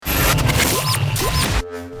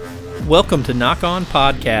Welcome to Knock On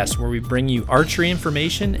Podcast, where we bring you archery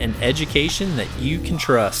information and education that you can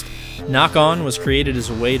trust. Knock On was created as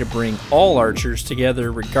a way to bring all archers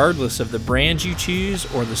together regardless of the brand you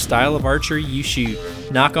choose or the style of archery you shoot.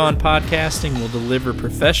 Knock On Podcasting will deliver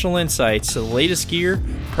professional insights to the latest gear,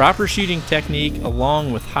 proper shooting technique,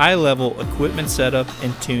 along with high-level equipment setup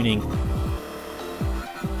and tuning.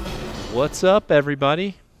 What's up,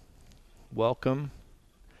 everybody? Welcome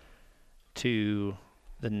to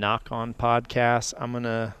the Knock On Podcast. I'm going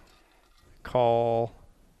to call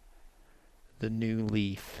the new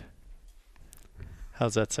leaf.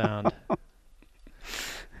 How's that sound?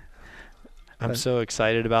 I'm so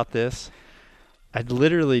excited about this. I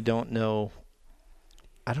literally don't know.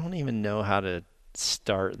 I don't even know how to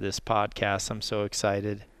start this podcast. I'm so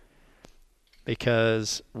excited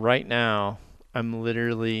because right now I'm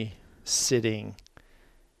literally sitting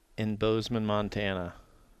in Bozeman, Montana.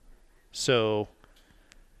 So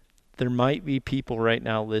there might be people right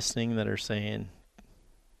now listening that are saying,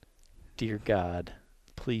 "Dear God,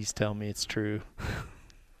 please tell me it's true."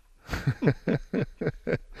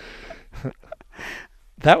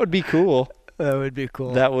 That would be cool. That would be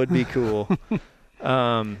cool. That would be cool.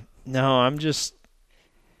 No,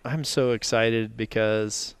 I'm so excited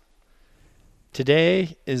because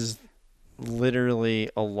today is literally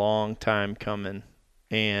a long time coming,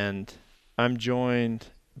 and I'm joined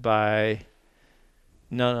by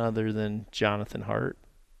none other than Jonathan Hart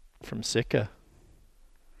from Sitka.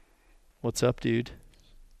 What's up, dude?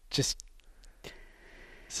 Just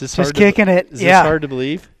kicking it. Is this hard to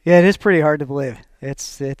believe? Yeah, it is pretty hard to believe.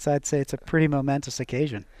 It's I'd say it's a pretty momentous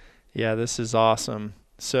occasion. Yeah, this is awesome.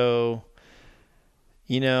 So,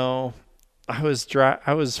 I was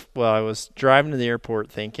driving to the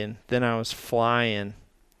airport thinking, then I was flying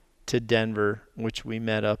to Denver, which we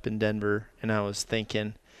met up in Denver, and I was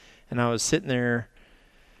thinking, and I was sitting there,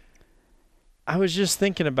 I was just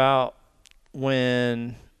thinking about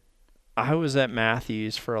when I was at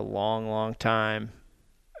Matthews for a long, long time,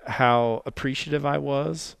 how appreciative I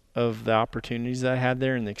was of the opportunities that I had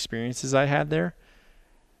there and the experiences I had there.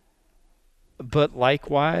 But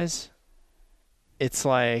likewise, it's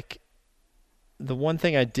like the one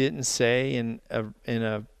thing I didn't say in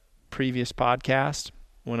a previous podcast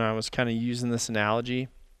when I was kind of using this analogy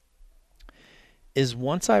is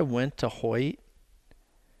once I went to Hoyt,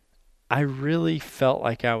 I really felt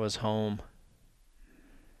like I was home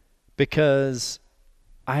because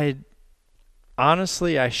I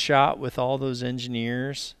shot with all those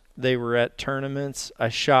engineers. They were at tournaments. I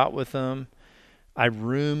shot with them. I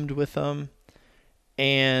roomed with them.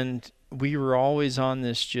 And we were always on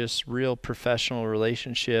this just real professional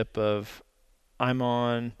relationship of I'm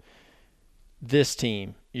on this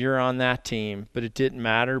team, you're on that team. But it didn't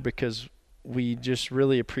matter because we just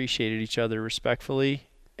really appreciated each other respectfully.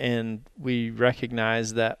 And we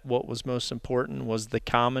recognized that what was most important was the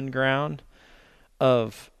common ground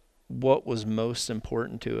of what was most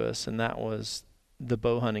important to us, and that was the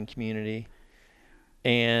bow hunting community.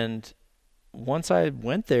 And once I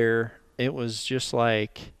went there, it was just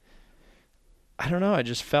like, I don't know, I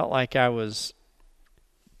just felt like I was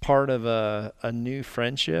part of a new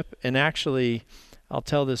friendship. And actually, I'll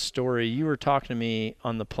tell this story. You were talking to me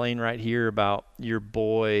on the plane right here about your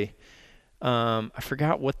boy. I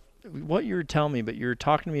forgot what you were telling me, but you were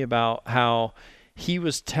talking to me about how he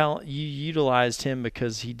was you utilized him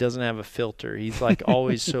because he doesn't have a filter. He's like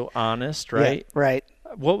always so honest, right? Yeah, right.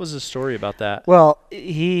 What was the story about that? Well,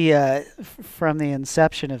 he from the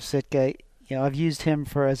inception of Sitka, I've used him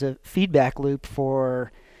as a feedback loop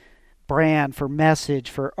for brand, for message,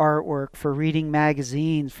 for artwork, for reading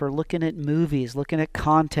magazines, for looking at movies, looking at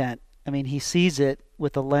content. I mean, he sees it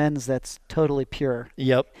with a lens that's totally pure.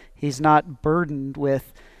 Yep. He's not burdened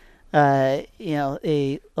with, a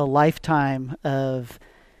lifetime of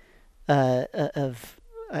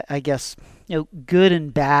I guess, good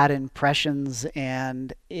and bad impressions,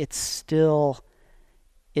 and it's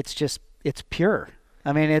pure.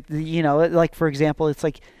 I mean, like, for example, it's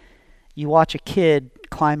like you watch a kid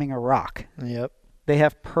climbing a rock. Yep. They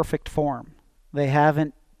have perfect form. They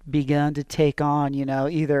haven't begun to take on,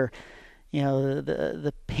 either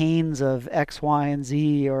the pains of X, Y, and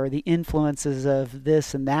Z, or the influences of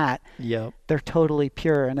this and that. Yep. They're totally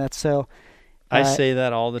pure, and that's so. I say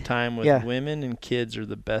that all the time with yeah. women and kids are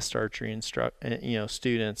the best archery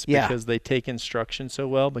students Yeah. because they take instruction so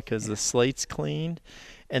well because the slate's cleaned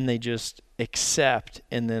and they just accept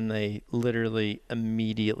and then they literally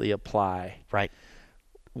immediately apply. Right.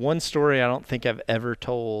 One story I don't think I've ever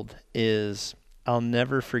told is, I'll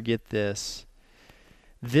never forget this.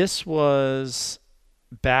 This was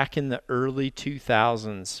back in the early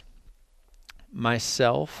 2000s.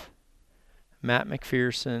 Myself Matt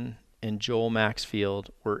McPherson and Joel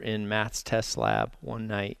Maxfield were in Matt's test lab one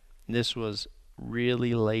night. This was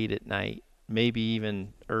really late at night, maybe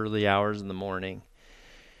even early hours in the morning.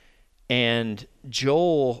 And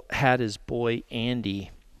Joel had his boy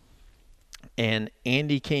Andy. And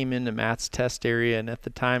Andy came into Matt's test area, and at the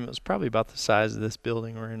time it was probably about the size of this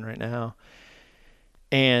building we're in right now.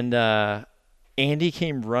 And Andy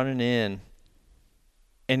came running in,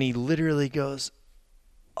 and he literally goes,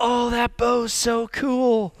 "Oh, that bow's so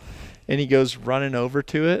cool." And he goes running over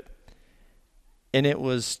to it, and it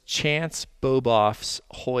was Chance Boboff's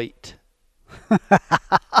Hoyt.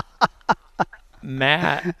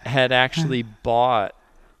 Matt had actually bought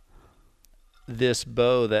this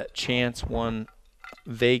bow that Chance won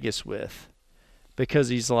Vegas with, because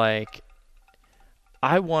he's like,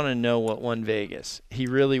 I want to know what won Vegas. He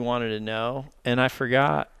really wanted to know, and I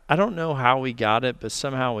forgot. I don't know how we got it, but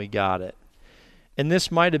somehow we got it. And this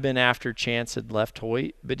might have been after Chance had left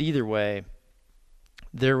Hoyt, but either way,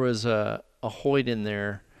 there was a Hoyt in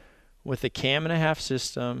there with a 1.5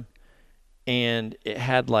 system, and it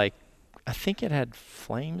had I think it had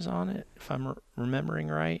flames on it, if I'm remembering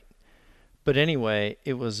right. But anyway,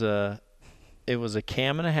 it was a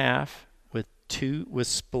 1.5 with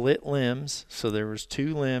split limbs, so there was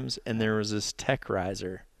 2 limbs, and there was this tech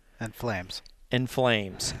riser and flames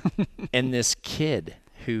and this kid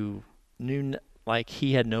who knew,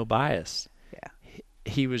 he had no bias. Yeah,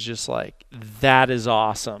 he was just like, that is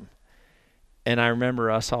awesome. And I remember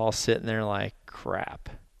us all sitting there like, crap,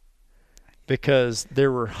 because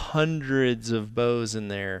there were hundreds of bows in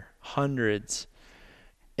there, hundreds.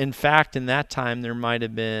 In fact, in that time, there might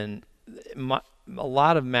have been a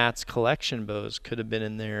lot of Matt's collection bows could have been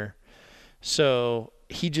in there. So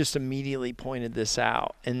he just immediately pointed this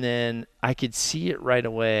out, and then I could see it right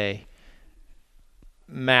away.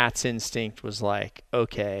 Matt's instinct was like,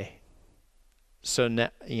 okay, so now,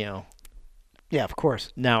 yeah, of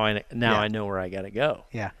course. Now I know where I got to go.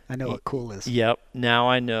 Yeah, I know what cool is. Yep. Now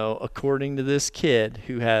I know, according to this kid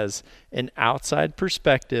who has an outside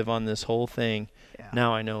perspective on this whole thing,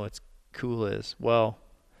 now I know what cool is. Well,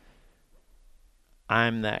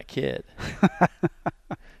 I'm that kid.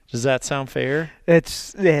 Does that sound fair?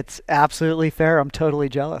 It's absolutely fair. I'm totally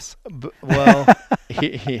jealous. Well,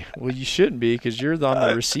 well, you shouldn't be, because you're on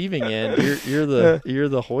the receiving end. You're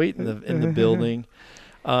the Hoyt in the building.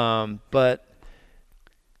 But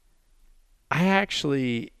I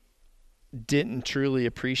actually didn't truly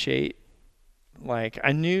appreciate.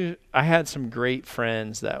 I knew I had some great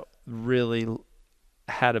friends that really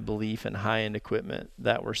had a belief in high-end equipment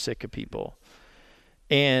that were Sitka people.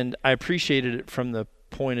 And I appreciated it from the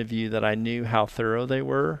point of view that I knew how thorough they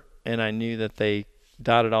were, and I knew that they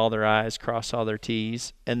dotted all their I's, crossed all their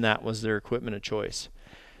T's, and that was their equipment of choice.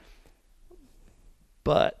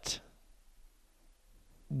 But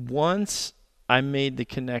once I made the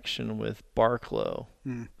connection with Barklow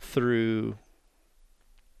through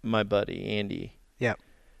my buddy Andy, yep,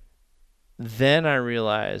 then I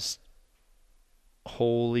realized,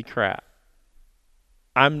 holy crap,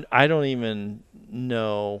 I don't even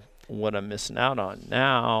know what I'm missing out on.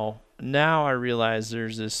 Now I realize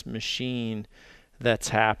there's this machine that's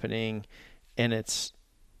happening, and it's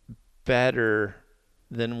better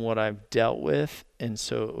than what I've dealt with. And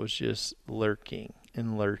so it was just lurking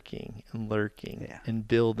and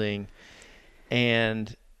building.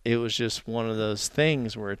 And it was just one of those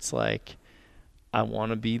things where it's like, I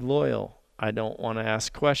want to be loyal. I don't want to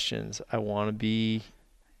ask questions. I want to be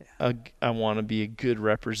a good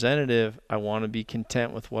representative. I want to be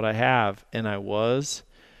content with what I have. And I was.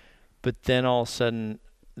 But then all of a sudden,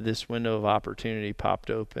 this window of opportunity popped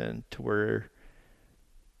open to where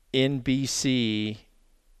in BC,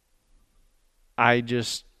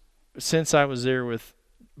 since I was there with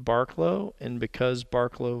Barklow, and because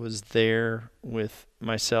Barklow was there with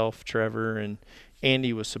myself, Trevor, and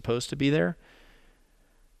Andy was supposed to be there,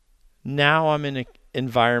 now I'm in an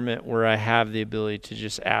environment where I have the ability to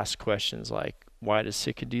just ask questions like, why does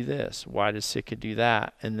Sitka do this? Why does Sitka do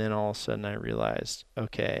that? And then all of a sudden I realized,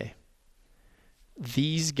 okay,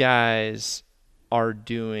 these guys are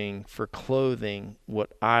doing for clothing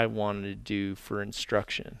what I wanted to do for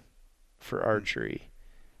instruction, for archery.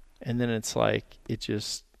 And then it's like, I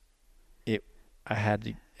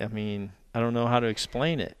don't know how to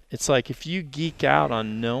explain it. It's like if you geek out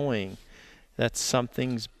on knowing that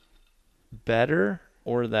something's better,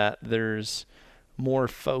 or that there's more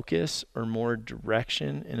focus or more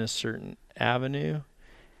direction in a certain avenue,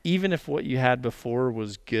 even if what you had before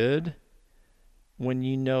was good, when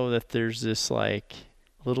you know that there's this like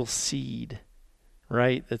little seed,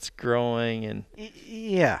 right, that's growing. And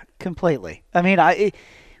yeah, completely. I mean,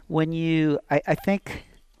 I think,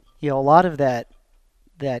 a lot of that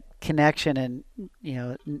connection and,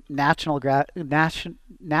 natural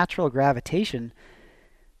gravitation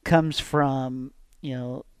comes from,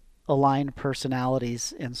 aligned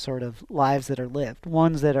personalities and sort of lives that are lived,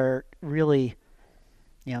 ones that are really,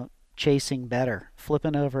 chasing better,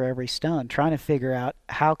 flipping over every stone, trying to figure out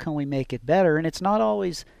how can we make it better. And it's not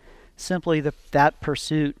always simply that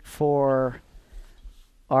pursuit for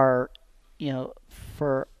our,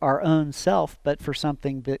 for our own self, but for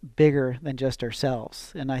something bigger than just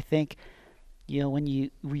ourselves. And I think, when you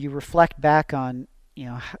reflect back on,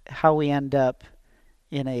 how we end up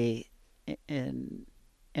in a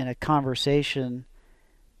conversation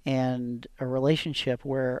and a relationship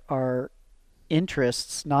where our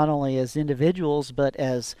interests, not only as individuals but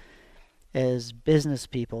as business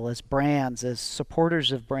people, as brands, as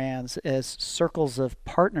supporters of brands, as circles of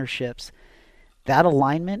partnerships, that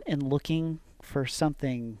alignment and looking for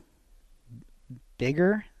something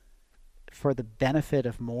bigger for the benefit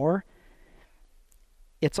of more,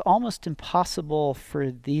 it's almost impossible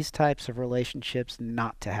for these types of relationships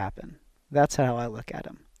not to happen. That's how I look at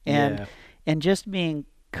them. And just being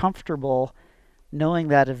comfortable knowing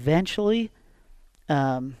that eventually,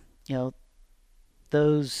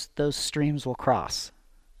 those streams will cross.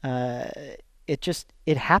 It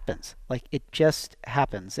happens. Like, it just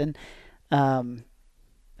happens. And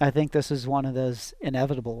I think this is one of those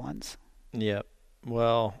inevitable ones. Yep.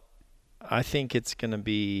 Well, I think it's going to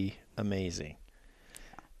be amazing.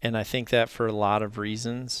 And I think that for a lot of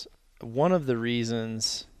reasons. One of the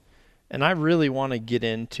reasons, and I really want to get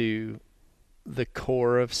into the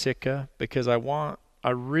core of Sitka, because I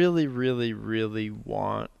really, really, really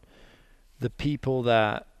want the people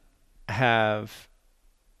that have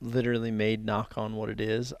literally made Knock On what it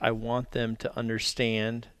is, I want them to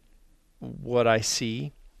understand what I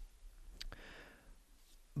see.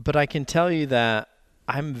 But I can tell you that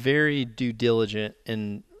I'm very due diligent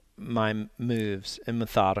in my moves and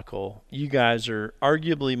methodical. You guys are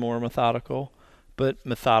arguably more methodical, but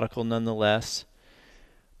methodical nonetheless.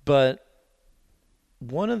 But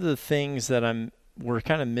one of the things that we're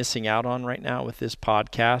kind of missing out on right now with this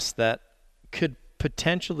podcast that could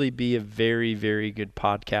potentially be a very, very good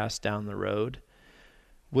podcast down the road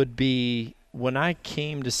would be when I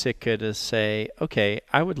came to Sitka to say, okay,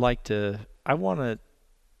 I want to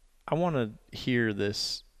hear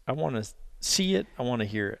this. I want to see it. I want to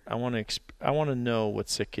hear it. I want to know what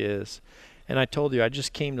Sitka is. And I told you, I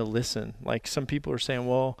just came to listen. Like, some people are saying,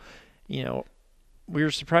 well, we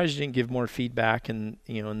were surprised you didn't give more feedback in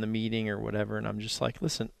the meeting or whatever. And I'm just like,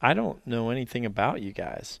 listen, I don't know anything about you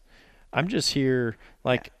guys. I'm just here.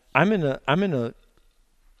 Like, I'm in a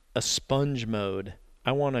sponge mode.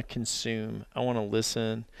 I want to consume. I want to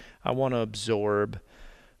listen. I want to absorb.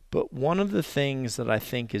 But one of the things that I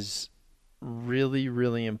think is really,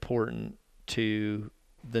 really important to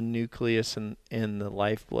the nucleus and the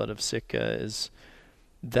lifeblood of Sitka is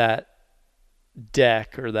that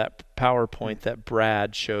deck or that PowerPoint that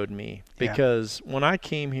Brad showed me. Because when I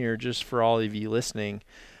came here, just for all of you listening,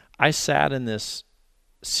 I sat in this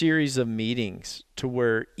series of meetings to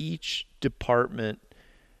where each department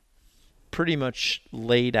pretty much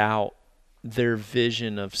laid out their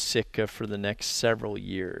vision of Sitka for the next several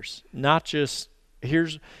years. Not just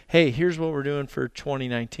here's what we're doing for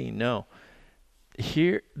 2019. No.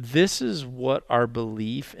 This is what our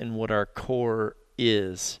belief and what our core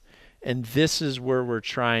is. And this is where we're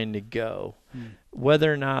trying to go.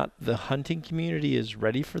 Whether or not the hunting community is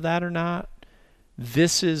ready for that or not,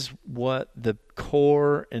 this is what the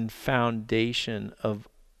core and foundation of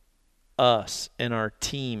us and our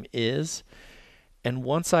team is. And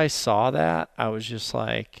once I saw that, I was just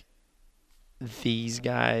like, these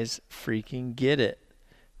guys freaking get it.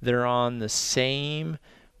 They're on the same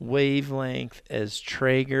wavelength as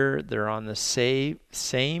Traeger. They're on the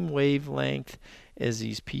same wavelength as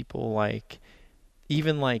these people like,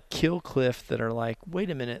 even like Killcliff, that are like,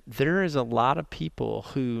 wait a minute, there is a lot of people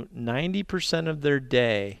who 90% of their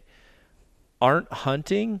day aren't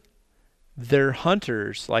hunting. They're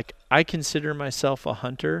hunters. Like, I consider myself a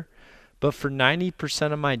hunter, but for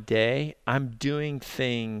 90% of my day, I'm doing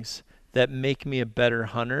things that make me a better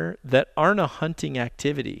hunter that aren't a hunting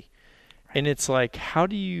activity. And it's like, how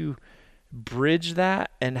do you bridge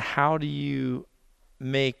that, and how do you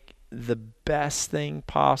make the best thing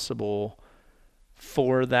possible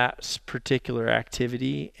for that particular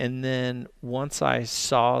activity? And then once I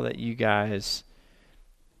saw that you guys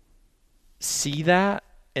see that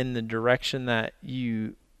in the direction that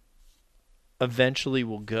you eventually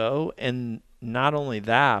will go, and not only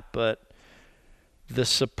that, but the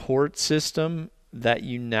support system that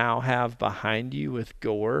you now have behind you with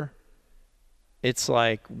Gore, it's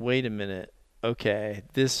like, wait a minute, okay,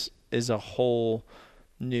 this is a whole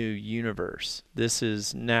new universe. This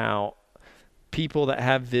is now people that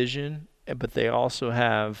have vision, but they also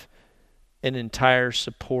have an entire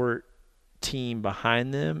support team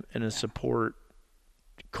behind them and a support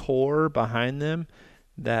core behind them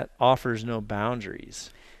that offers no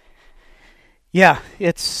boundaries. Yeah,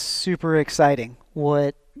 it's super exciting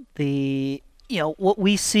what what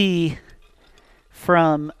we see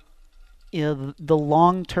from the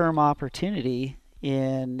long-term opportunity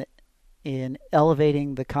in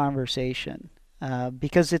elevating the conversation,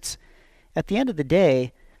 because it's at the end of the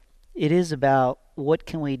day, it is about what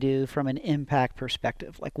can we do from an impact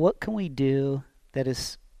perspective. Like, what can we do that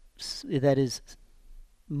is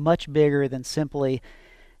much bigger than simply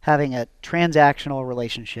having a transactional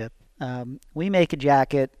relationship. We make a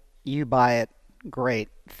jacket, you buy it, great,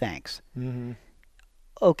 thanks. Mm-hmm.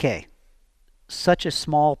 Okay, such a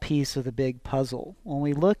small piece of the big puzzle. When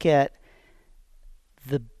we look at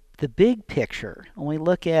the big picture, when we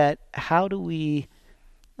look at how do we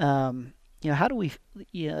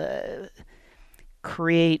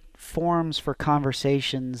create forms for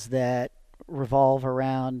conversations that revolve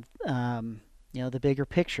around the bigger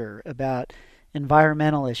picture about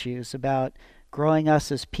environmental issues, about growing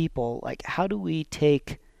us as people. Like, how do we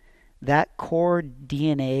take that core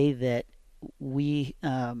DNA that we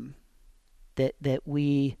that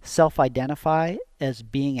we self-identify as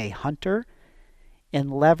being a hunter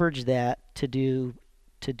and leverage that to do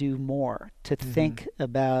more, to think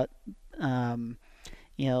about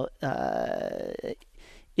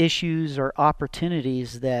issues or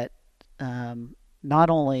opportunities that not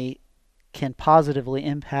only can positively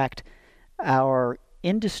impact our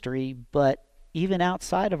industry, but even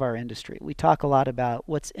outside of our industry. We talk a lot about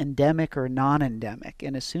what's endemic or non-endemic,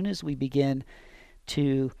 and as soon as we begin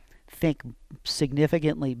to think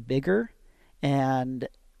significantly bigger and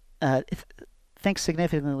the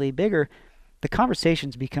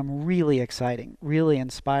conversations become really exciting, really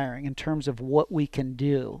inspiring in terms of what we can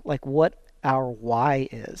do, like what our why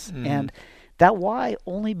is. Mm-hmm. And that why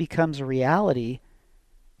only becomes a reality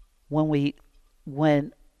when we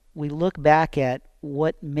look back at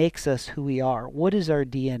what makes us who we are. What is our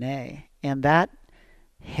DNA? And that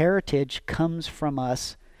heritage comes from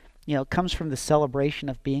us, comes from the celebration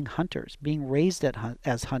of being hunters, being raised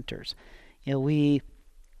as hunters. A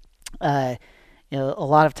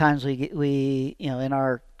lot of times we in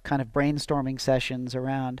our kind of brainstorming sessions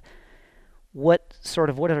around what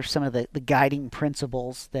are some of the guiding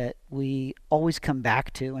principles that we always come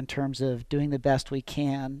back to in terms of doing the best we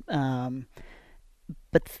can,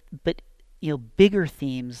 but bigger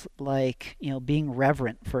themes like being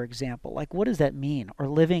reverent, for example. Like, what does that mean? Or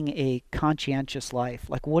living a conscientious life.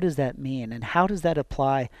 Like, what does that mean? And how does that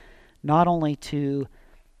apply not only to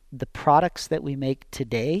the products that we make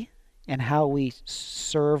today and how we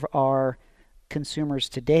serve our consumers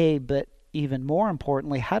today, but even more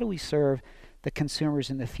importantly, how do we serve the consumers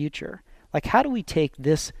in the future? Like, how do we take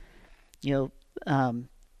this,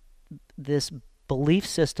 this belief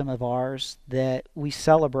system of ours that we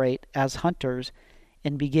celebrate as hunters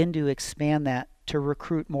and begin to expand that to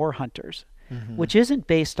recruit more hunters, which isn't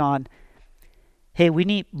based on, hey, we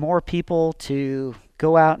need more people to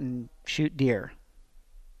go out and shoot deer.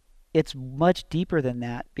 It's much deeper than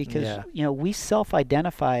that, because we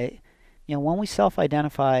self-identify. When we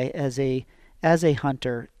self-identify as a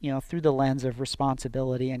hunter, through the lens of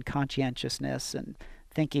responsibility and conscientiousness and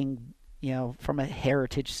thinking, from a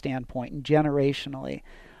heritage standpoint and generationally,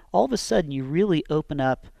 all of a sudden you really open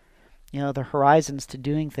up, the horizons to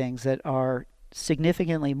doing things that are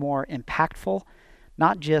significantly more impactful,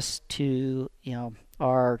 not just to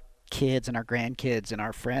our kids and our grandkids and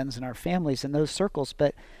our friends and our families in those circles,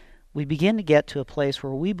 but we begin to get to a place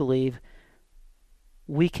where we believe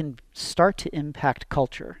we can start to impact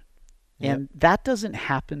culture. Yep. And that doesn't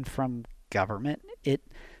happen from government. It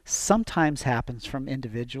sometimes happens from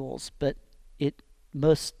individuals, but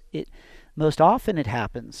most often it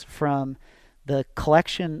happens from the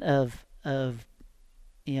collection of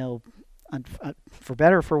for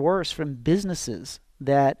better or for worse, from businesses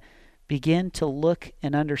that begin to look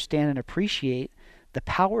and understand and appreciate the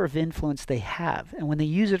power of influence they have. And when they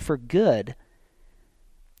use it for good,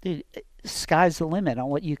 sky's the limit on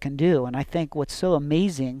what you can do. And I think what's so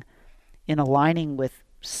amazing in aligning with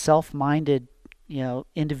self-minded,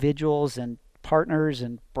 individuals and partners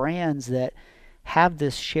and brands that have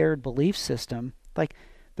this shared belief system, like,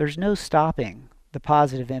 there's no stopping the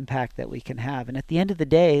positive impact that we can have. And at the end of the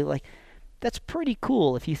day, like, that's pretty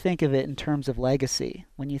cool if you think of it in terms of legacy.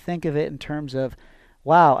 When you think of it in terms of,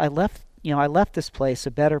 wow, I left I left this place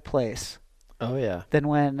a better place Oh yeah. than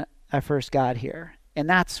when I first got here. And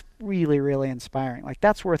that's really, really inspiring. Like,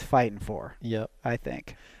 that's worth fighting for, Yep. I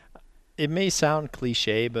think. It may sound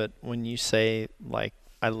cliche, but when you say like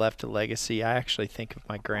I left a legacy, I actually think of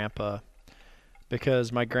my grandpa,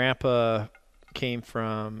 because my grandpa came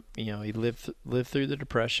from, he lived through the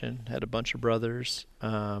Depression, had a bunch of brothers.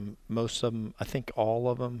 Most of them, I think all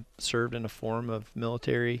of them, served in a form of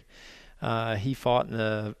military. He fought in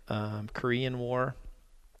the Korean War,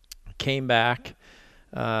 came back,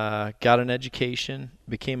 got an education,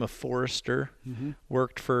 became a forester, Mm-hmm.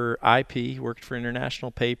 worked for IP, worked for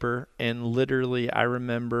International Paper, and literally I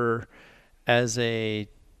remember as a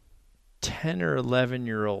 10 or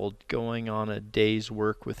 11-year-old going on a day's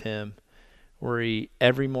work with him where he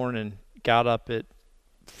every morning got up at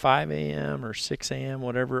 5 a.m. or 6 a.m.,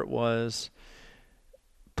 whatever it was,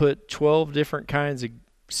 put 12 different kinds of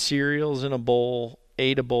cereals in a bowl,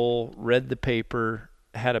 ate a bowl, read the paper,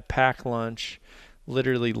 had a packed lunch,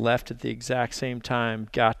 literally left at the exact same time,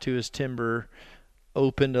 got to his timber,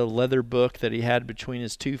 opened a leather book that he had between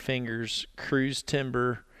his two fingers, cruised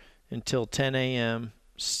timber until 10 a.m.,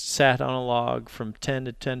 sat on a log from 10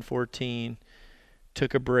 to 10:14,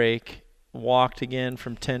 took a break, walked again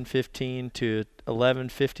from 10:15 to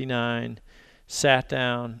 11:59, sat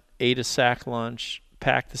down, ate a sack lunch,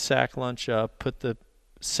 packed the sack lunch up, put the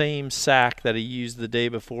same sack that he used the day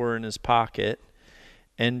before in his pocket,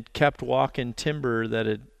 and kept walking timber that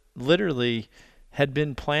had literally had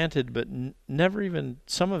been planted but never even,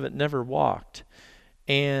 some of it never walked.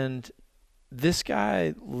 And this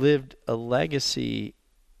guy lived a legacy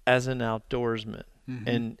as an outdoorsman. Mm-hmm.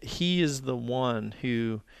 And he is the one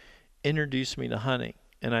who introduced me to hunting.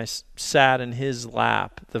 And I sat in his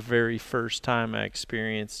lap the very first time I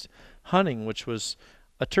experienced hunting, which was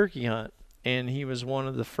a turkey hunt. And he was one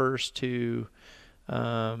of the first to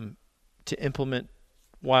implement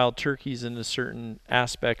wild turkeys into certain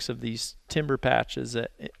aspects of these timber patches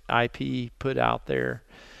that IP put out there.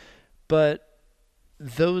 But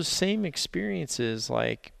those same experiences,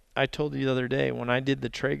 like I told you the other day, when I did the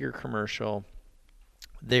Traeger commercial,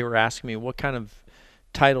 they were asking me, what kind of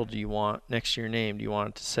title do you want next to your name? Do you want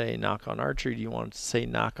it to say Knock on Archery? Do you want it to say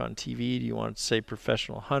Knock on TV? Do you want it to say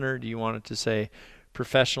Professional Hunter? Do you want it to say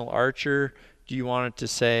Professional Archer? Do you want it to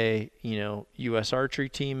say, U.S. Archery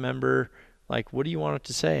Team member? Like, what do you want it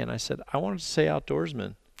to say? And I said, I want it to say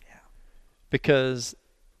outdoorsman. Yeah. Because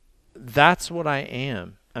that's what I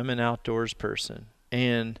am. I'm an outdoors person.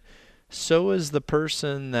 And so is the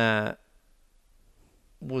person that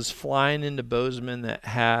was flying into Bozeman that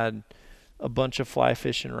had a bunch of fly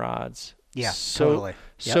fishing rods. Yeah, totally.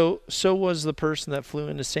 Yep. So was the person that flew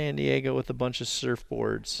into San Diego with a bunch of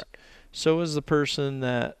surfboards. Right. So was the person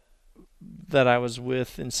that I was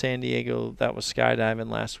with in San Diego that was skydiving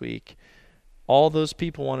last week. All those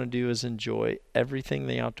people want to do is enjoy everything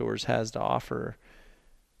the outdoors has to offer.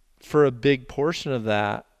 For a big portion of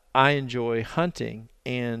that, I enjoy hunting,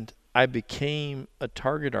 and I became a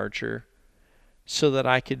target archer so that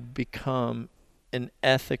I could become an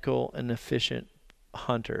ethical and efficient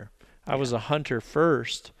hunter. I was a hunter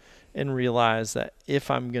first and realized that if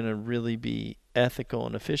I'm going to really be ethical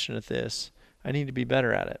and efficient at this, I need to be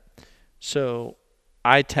better at it. So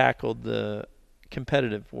I tackled the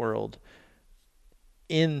competitive world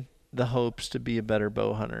in the hopes to be a better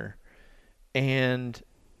bow hunter. And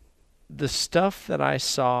the stuff that I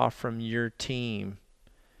saw from your team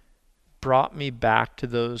brought me back to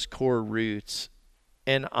those core roots.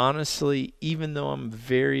 And honestly, even though I'm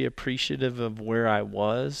very appreciative of where I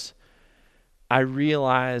was, I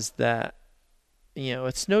realized that,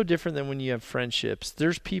 it's no different than when you have friendships.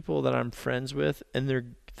 There's people that I'm friends with, and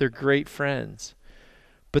they're great friends.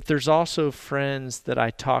 But there's also friends that I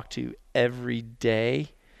talk to every day,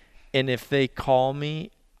 and if they call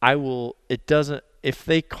me, if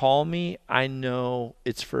they call me, I know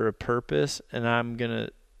it's for a purpose, and I'm going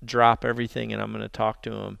to drop everything and I'm going to talk to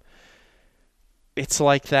them. It's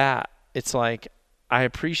like that. It's like, I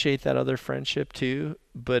appreciate that other friendship too,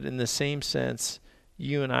 but in the same sense,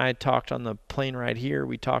 you and I talked on the plane ride here,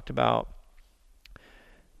 we talked about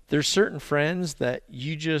there's certain friends that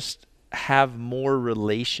you just have more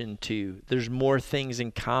relation to. There's more things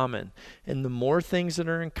in common. And the more things that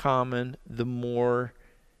are in common, the more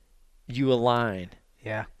you align.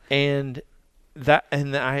 Yeah. And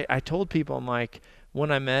I told people, I'm like,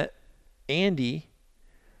 when I met Andy,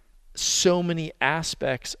 so many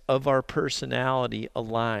aspects of our personality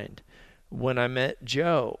aligned. When I met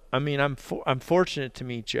Joe, I mean, I'm fortunate to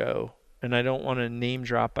meet Joe, and I don't want to name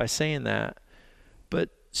drop by saying that, but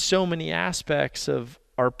so many aspects of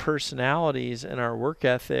our personalities and our work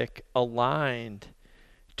ethic aligned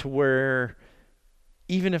to where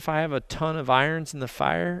even if I have a ton of irons in the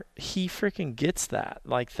fire, he freaking gets that.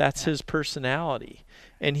 Like, that's his personality.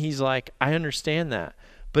 And he's like, I understand that.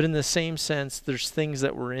 But in the same sense, there's things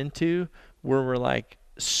that we're into where we're like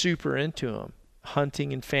super into them.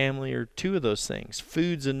 Hunting and family are two of those things.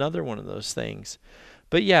 Food's another one of those things.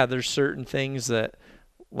 But yeah, there's certain things that,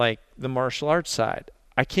 like the martial arts side,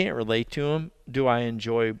 I can't relate to them. Do I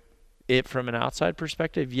enjoy it from an outside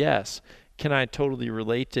perspective? Yes. Can I totally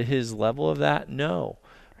relate to his level of that? No.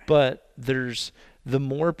 But there's the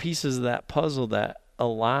more pieces of that puzzle that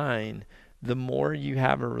align, the more you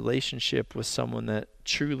have a relationship with someone that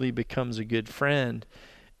truly becomes a good friend.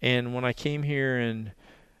 And when I came here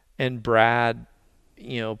and Brad,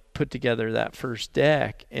 put together that first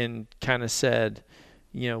deck and kind of said,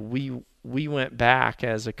 we went back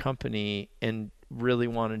as a company and really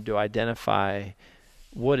wanted to identify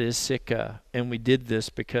what is Sitka. And we did this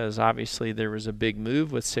because obviously there was a big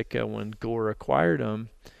move with Sitka when Gore acquired them.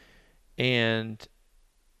 And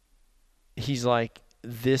he's like,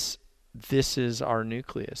 this is our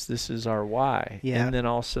nucleus. This is our why. Yeah. And then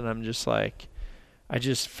all of a sudden I'm just like, I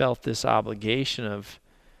just felt this obligation of,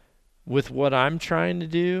 with what I'm trying to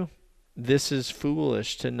do, this is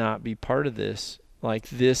foolish to not be part of this. Like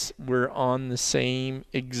this, we're on the same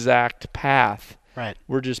exact path. Right.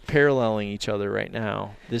 We're just paralleling each other right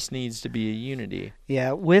now. This needs to be a unity.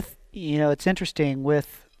 Yeah. It's interesting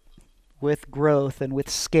with growth and with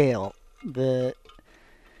scale, the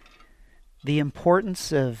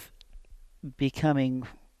importance of becoming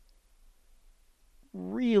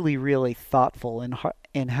really, really thoughtful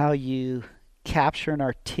in how you capture and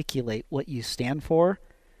articulate what you stand for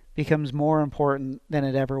becomes more important than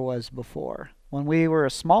it ever was before. When we were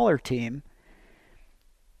a smaller team,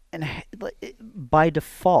 and by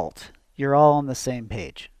default, you're all on the same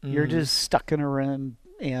page. Mm-hmm. You're just stuck in a room,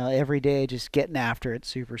 every day, just getting after it,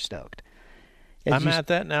 super stoked. I'm at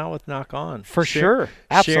that now with Knock On. For sure.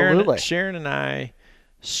 Absolutely. Sharon and I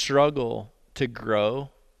struggle to grow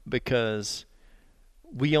because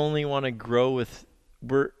we only want to grow with,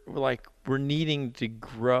 we're needing to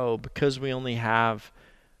grow because we only have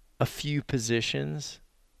a few positions.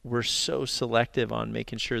 We're so selective on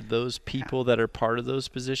making sure those people that are part of those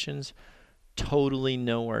positions totally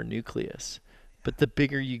know our nucleus. But the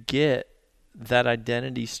bigger you get, that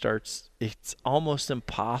identity starts, it's almost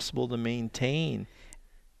impossible to maintain,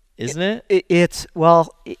 isn't it?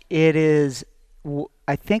 It is.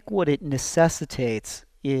 I think what it necessitates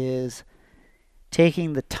is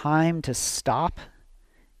taking the time to stop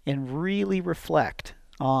and really reflect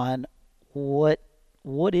on what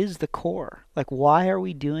is the core? Like, why are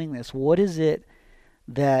we doing this? What is it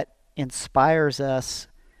that inspires us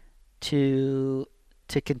to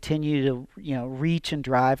continue to reach and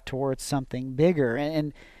drive towards something bigger?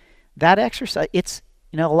 And that exercise, it's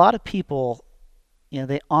a lot of people,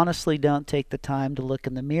 they honestly don't take the time to look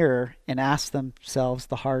in the mirror and ask themselves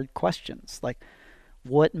the hard questions, like,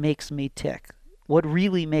 what makes me tick? What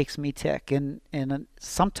really makes me tick? And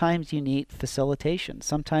sometimes you need facilitation.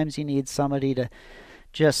 Sometimes you need somebody to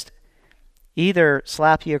just either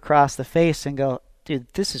slap you across the face and go, dude,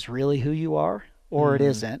 this is really who you are, or it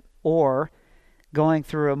isn't. Or going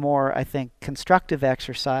through a more, I think, constructive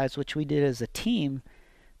exercise, which we did as a team,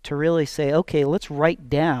 to really say, okay, let's write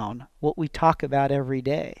down what we talk about every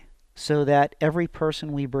day so that every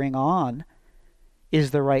person we bring on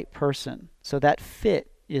is the right person. So that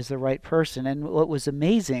fit is the right person. And what was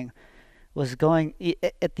amazing was going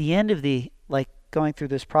at the end of going through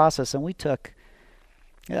this process, and we took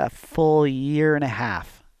a full year and a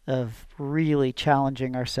half of really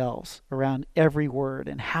challenging ourselves around every word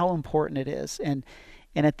and how important it is. And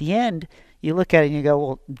at the end, you look at it and you go,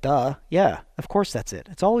 well, duh, yeah, of course that's it.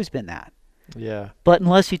 It's always been that. Yeah. But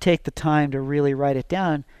unless you take the time to really write it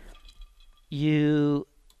down, you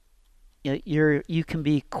can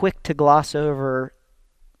be quick to gloss over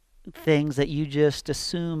things that you just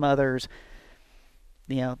assume others,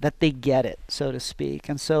 that they get it, so to speak.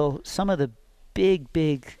 And so some of the big,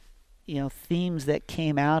 themes that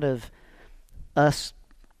came out of us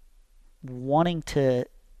wanting to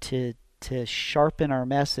sharpen our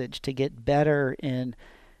message, to get better in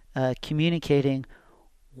communicating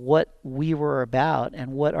what we were about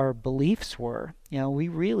and what our beliefs were. We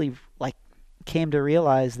really came to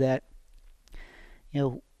realize that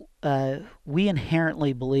we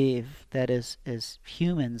inherently believe that as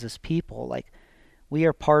humans, as people, we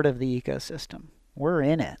are part of the ecosystem. We're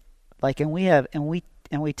in it.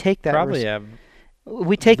 And we take that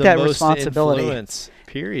responsibility. Influence,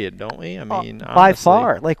 period, don't we? I mean, by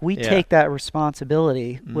far, we take that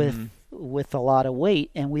responsibility with a lot of weight,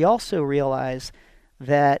 and we also realize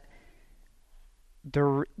that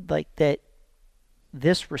like that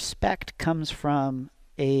this respect comes from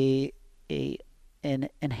a a an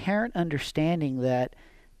inherent understanding that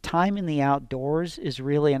time in the outdoors is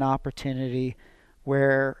really an opportunity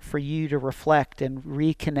where for you to reflect and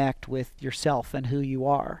reconnect with yourself and who you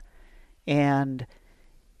are. And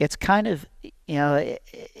it's kind of,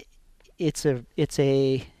 it's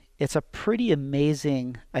a pretty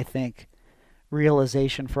amazing, I think,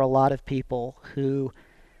 realization for a lot of people who,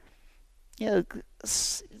 you know,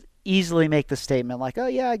 easily make the statement like, "Oh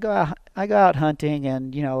yeah, I go out hunting,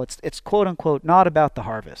 and it's quote unquote not about the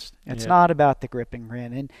harvest. It's Yeah. not about the grip and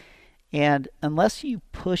grin." And unless you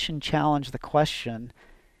push and challenge the question,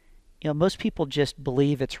 most people just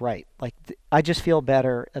believe it's right. Like I just feel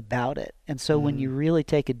better about it. And so when Hmm. you really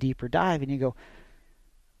take a deeper dive and you go,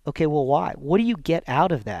 okay, well, why? What do you get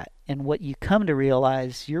out of that? And what you come to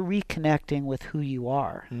realize, you're reconnecting with who you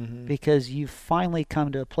are Hmm. because you've finally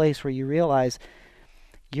come to a place where you realize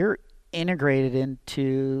you're integrated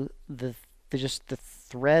into just the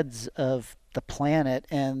threads of the planet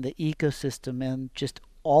and the ecosystem and just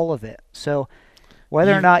all of it. So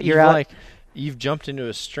whether or You've not you're you've out, like you've jumped into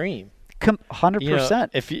a stream. 100%.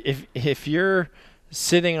 If you're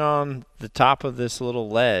sitting on the top of this little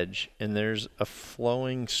ledge and there's a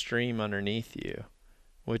flowing stream underneath you,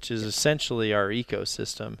 which is essentially our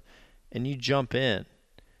ecosystem, and you jump in,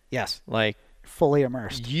 Yes, like fully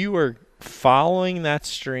immersed. you are following that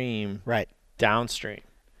stream Right. downstream,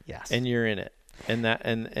 Yes. and you're in it,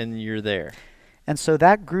 and you're there. And so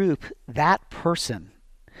that group, that person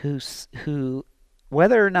who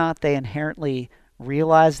whether or not they inherently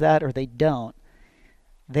realize that or they don't,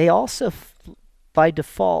 they also by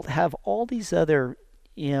default have all these other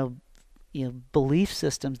you know belief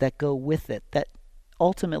systems that go with it that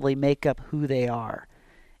ultimately make up who they are.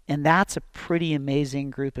 And that's a pretty amazing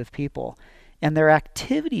group of people. And their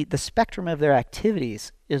activity, the spectrum of their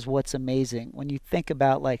activities is what's amazing. When you think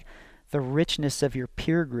about like the richness of your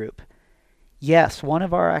peer group, yes, one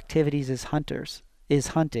of our activities is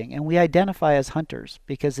hunting, and we identify as hunters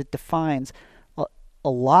because it defines a, a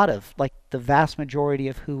lot of like the vast majority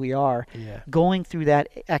of who we are. Yeah. Going through that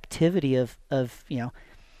activity of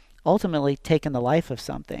ultimately taking the life of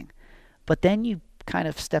something, but then you kind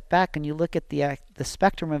of step back and you look at the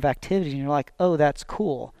spectrum of activity, and you're like, oh, that's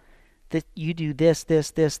cool. That you do this,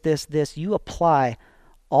 this, this, this, this. You apply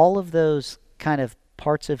all of those kind of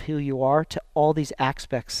parts of who you are to all these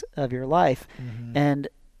aspects of your life. Hmm. And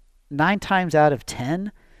 9 times out of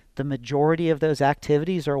 10, the majority of those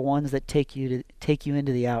activities are ones that take you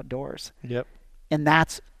into the outdoors. Yep. And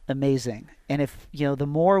that's amazing. And if the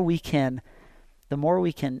more we can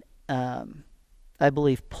I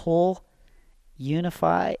believe pull,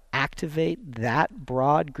 unify, activate that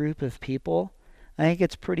broad group of people, I think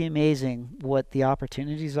it's pretty amazing what the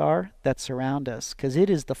opportunities are that surround us, because it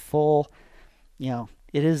is the full,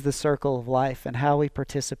 it is the circle of life and how we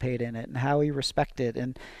participate in it and how we respect it.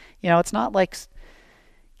 And, it's not like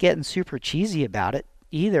getting super cheesy about it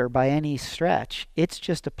either by any stretch. It's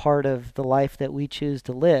just a part of the life that we choose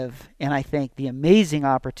to live. And I think the amazing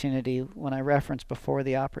opportunity, when I referenced before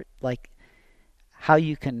like how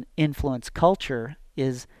you can influence culture,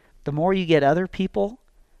 is the more you get other people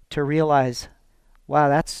to realize, wow,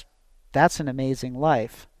 that's an amazing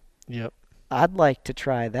life. Yep. I'd like to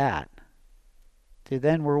try that. Dude,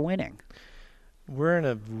 then we're winning. We're in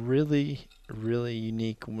a really, really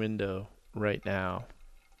unique window right now.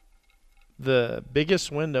 The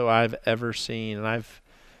biggest window I've ever seen, and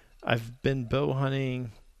I've been bow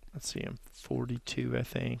hunting. Let's see, I'm 42, I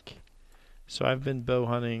think. So I've been bow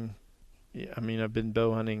hunting. I've been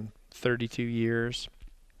bow hunting 32 years,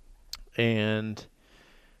 and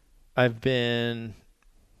I've been,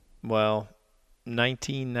 well,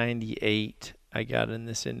 1998 I got in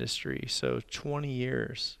this industry, so 20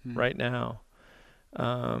 years right now.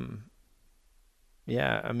 Um,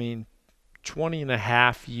 yeah, 20 and a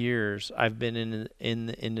half years I've been in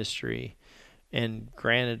the industry. And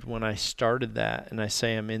granted, when I started that, and I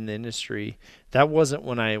say I'm in the industry, that wasn't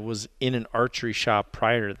when I was in an archery shop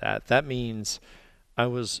prior to that. That means I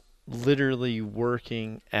was literally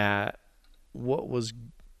working at what was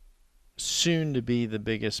soon to be the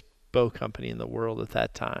biggest bow company in the world at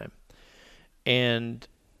that time. And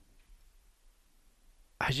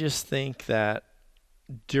I just think that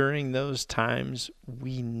during those times,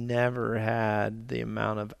 we never had the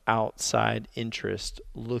amount of outside interest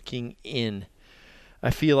looking in.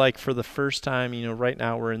 I feel like for the first time, right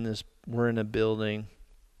now we're in a building,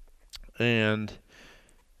 and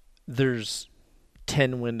there's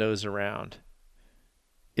 10 windows around.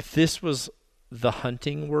 If this was the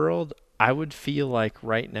hunting world, I would feel like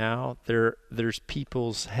right now there's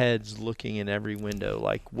people's heads looking in every window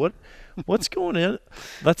like what's going in.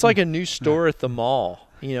 That's like a new store at the mall.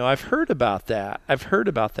 I've heard about that.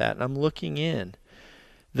 And I'm looking in.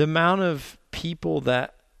 The amount of people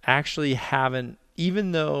that actually haven't,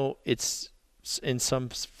 even though it's in some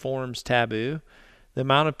forms taboo, the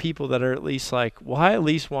amount of people that are at least like, well, I at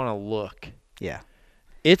least want to look. Yeah.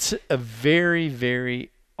 It's a very,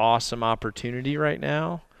 very awesome opportunity right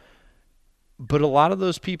now. But a lot of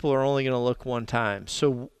those people are only going to look one time.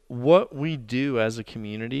 So what we do as a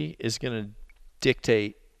community is going to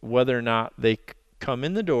dictate whether or not they come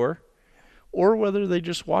in the door, or whether they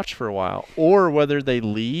just watch for a while, or whether they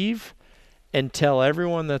leave and tell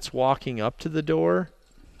everyone that's walking up to the door,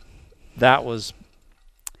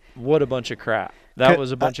 what a bunch of crap. That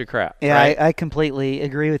was a bunch of crap. Yeah, right? I completely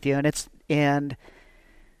agree with you. And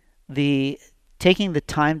the taking the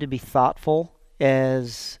time to be thoughtful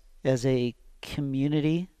as a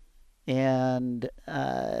community and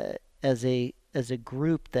as a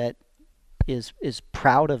group that is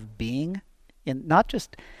proud of being, in not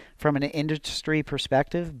just from an industry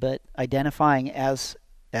perspective, but identifying as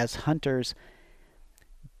hunters,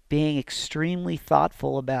 being extremely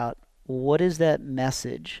thoughtful about what is that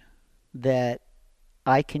message that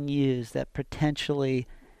I can use that potentially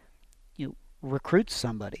recruits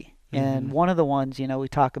somebody. Mm-hmm. And one of the ones we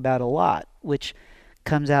talk about a lot, which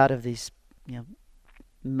comes out of these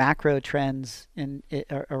macro trends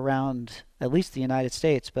around at least the United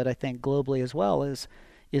States, but I think globally as well, is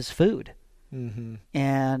food. Mm-hmm.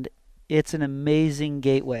 And it's an amazing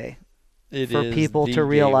gateway for people to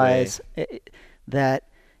realize that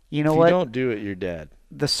if you don't do it, you're dead.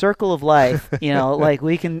 The circle of life, like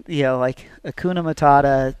we can, like Hakuna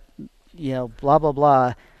Matata, blah blah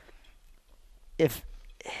blah. If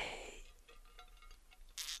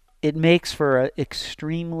it makes for an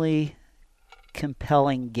extremely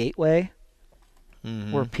compelling gateway,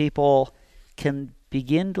 mm-hmm. where people can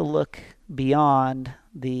begin to look beyond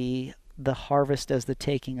the harvest as the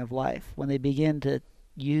taking of life, when they begin to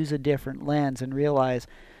use a different lens and realize,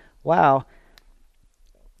 wow,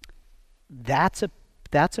 that's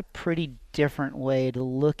a pretty different way to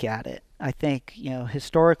look at it. I think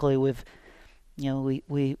historically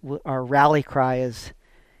we our rally cry is,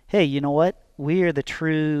 hey, you know what? We are the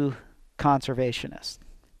true conservationists.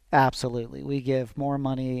 Absolutely, we give more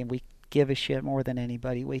money and we give a shit more than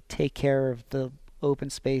anybody. We take care of the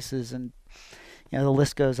open spaces and the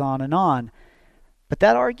list goes on and on. But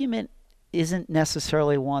that argument isn't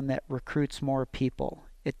necessarily one that recruits more people.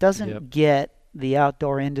 It doesn't get the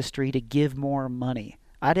outdoor industry to give more money.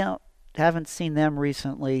 I haven't seen them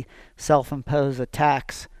recently self-impose a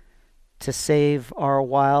tax to save our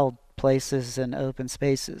wild places and open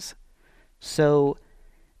spaces. So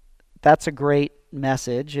that's a great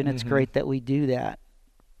message, and it's great that we do that.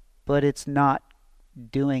 But it's not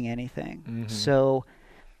doing anything. Mm-hmm. So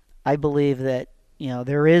I believe that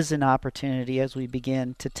there is an opportunity as we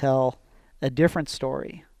begin to tell a different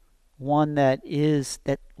story, one that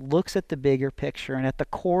looks at the bigger picture, and at the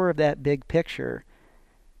core of that big picture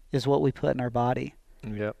is what we put in our body.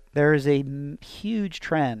 Yep. There is a huge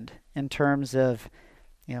trend in terms of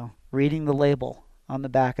reading the label on the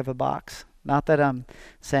back of a box. Not that I'm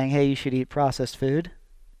saying, hey, you should eat processed food.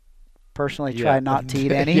 Personally, try not to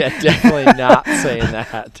eat any. Yeah, definitely not saying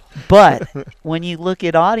that. But when you look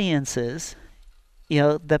at audiences,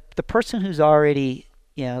 the person who's already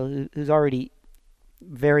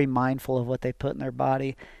very mindful of what they put in their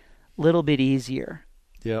body, a little bit easier.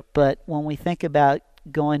 Yep. But when we think about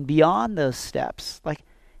going beyond those steps, like,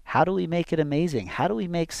 how do we make it amazing? How do we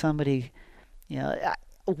make somebody,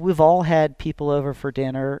 we've all had people over for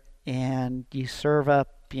dinner and you serve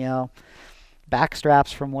up, back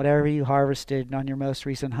straps from whatever you harvested on your most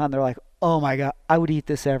recent hunt. They're like, oh my God, I would eat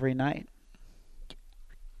this every night.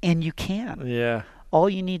 And you can. Yeah. All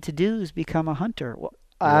you need to do is become a hunter. Well,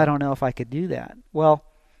 I don't know if I could do that. Well,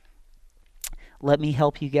 let me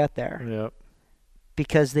help you get there. Yep.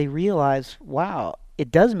 Because they realize, wow,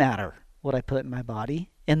 it does matter what I put in my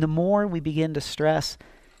body. And the more we begin to stress,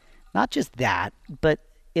 not just that, but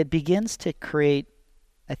it begins to create,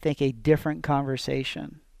 I think, a different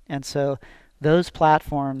conversation. And so those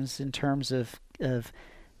platforms in terms of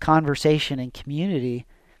conversation and community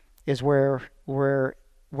is where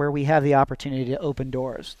we have the opportunity to open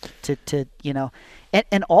doors to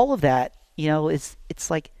and all of that, it's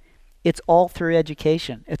like, it's all through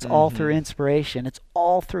education. It's all through inspiration. It's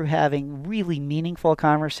all through having really meaningful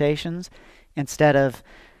conversations instead of,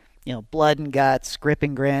 blood and guts, grip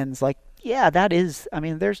and grins. Like, yeah, that is,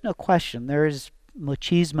 there's no question. There is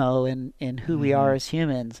machismo in who we are as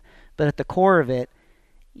humans. But at the core of it,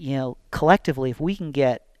 collectively, if we can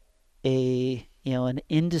get an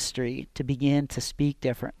industry to begin to speak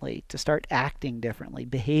differently, to start acting differently,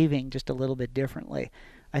 behaving just a little bit differently,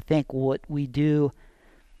 I think what we do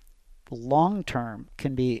long term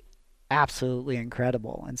can be absolutely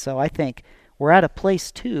incredible. And so I think we're at a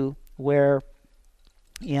place too where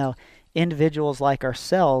individuals like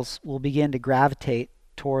ourselves will begin to gravitate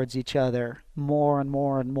towards each other more and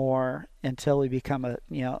more and more until we become a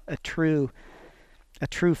true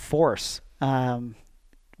force,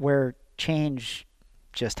 where change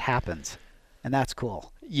just happens, and that's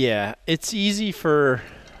cool. Yeah, it's easy for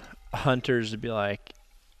hunters to be like,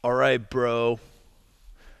 all right, bro,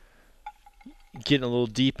 getting a little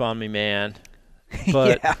deep on me, man.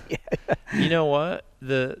 But you know what?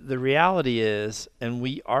 The reality is, and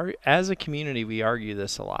we are, as a community, we argue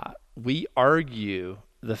this a lot. We argue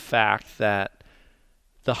the fact that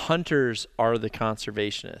the hunters are the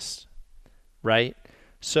conservationists, right?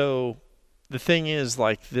 So the thing is,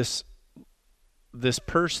 like, this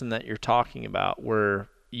person that you're talking about, where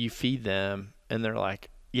you feed them and they're like,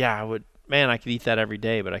 yeah, I could eat that every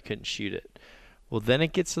day, but I couldn't shoot it. Well, then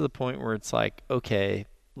it gets to the point where it's like, okay,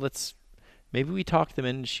 maybe we talk them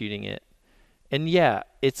into shooting it. And yeah,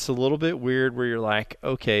 it's a little bit weird where you're like,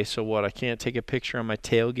 okay, so what? I can't take a picture on my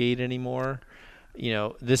tailgate anymore.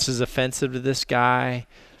 This is offensive to this guy.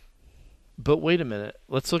 But wait a minute.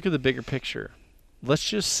 Let's look at the bigger picture. Let's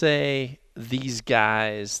just say these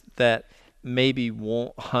guys that maybe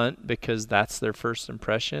won't hunt because that's their first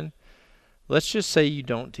impression. Let's just say you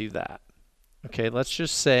don't do that. Okay, let's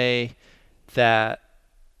just say that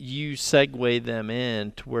you segue them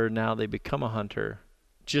in to where now they become a hunter,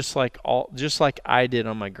 just like I did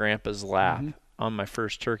on my grandpa's lap on my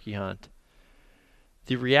first turkey hunt.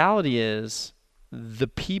 The reality is, the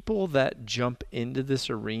people that jump into this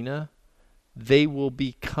arena, they will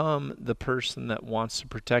become the person that wants to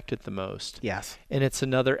protect it the most. Yes. And it's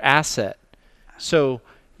another asset. So,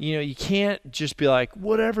 you can't just be like,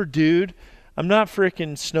 whatever, dude, I'm not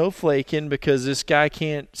freaking snowflaking because this guy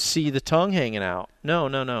can't see the tongue hanging out.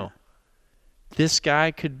 No. This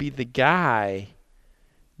guy could be the guy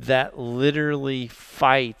that literally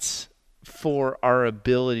fights for our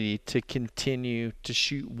ability to continue to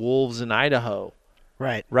shoot wolves in Idaho.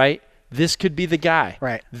 Right? This could be the guy.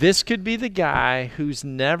 Right. This could be the guy who's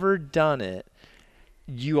never done it.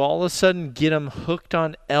 You all of a sudden get him hooked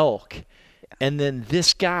on elk, and then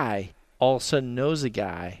this guy all of a sudden knows a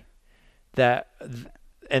guy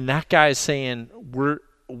and that guy is saying, we're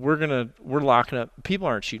locking up. People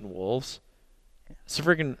aren't shooting wolves.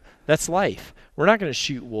 That's life. We're not going to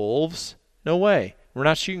shoot wolves. No way. We're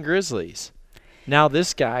not shooting grizzlies. Now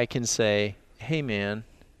this guy can say, hey man,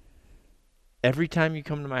 every time you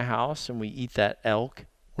come to my house and we eat that elk,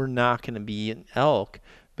 we're not going to be eating elk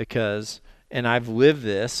because, and I've lived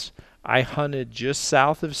this, I hunted just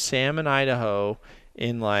south of Salmon, Idaho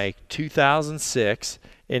in like 2006,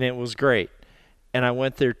 and it was great. And I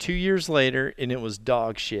went there 2 years later, and it was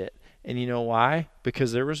dog shit. And you know why?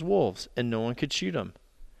 Because there was wolves, and no one could shoot them.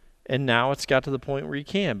 And now it's got to the point where you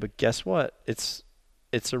can. But guess what? It's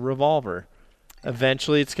a revolver.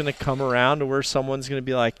 Eventually, it's going to come around to where someone's going to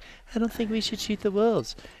be like, I don't think we should shoot the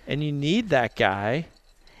wolves. And you need that guy.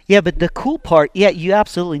 Yeah, but the cool part, you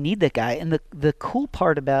absolutely need that guy. And the cool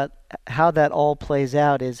part about how that all plays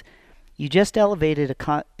out is you just elevated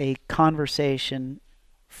a conversation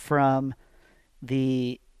from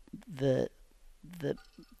the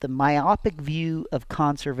myopic view of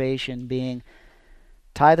conservation being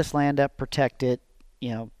tie this land up, protect it,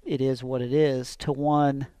 it is what it is, to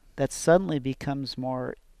one that suddenly becomes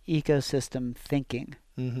more ecosystem thinking.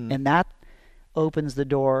 Mm-hmm. And that opens the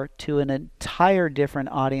door to an entire different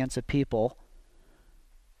audience of people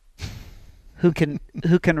who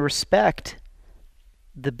can respect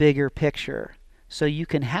the bigger picture. So you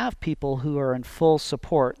can have people who are in full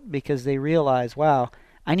support because they realize, wow,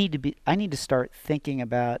 I need to start thinking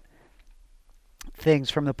about things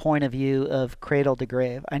from the point of view of cradle to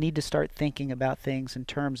grave. I need to start thinking about things in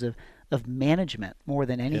terms of management more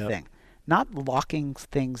than anything. Yep. Not locking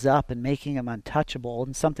things up and making them untouchable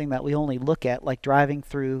and something that we only look at like driving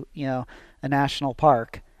through, a national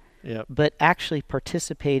park. Yep. But actually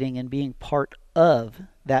participating and being part of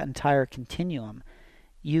that entire continuum.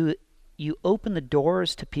 You open the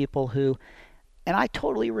doors to people who, and I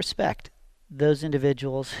totally respect those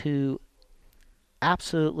individuals who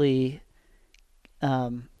absolutely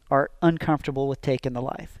are uncomfortable with taking the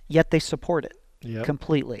life, yet they support it. Yep.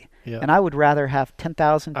 Completely. Yep. And I would rather have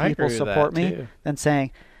 10,000 people support me than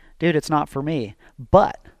saying, dude, it's not for me.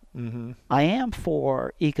 But Mm-hmm. I am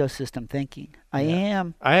for ecosystem thinking. I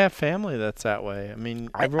am. I have family that's that way. I mean,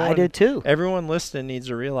 I do too. Everyone listening needs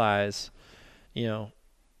to realize,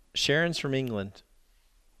 Sharon's from England,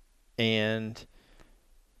 and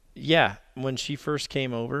yeah, when she first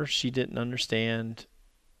came over, she didn't understand.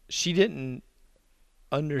 She didn't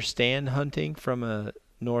understand hunting from a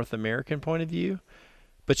North American point of view,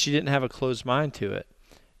 but she didn't have a closed mind to it.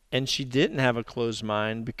 And she didn't have a closed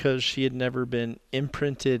mind because she had never been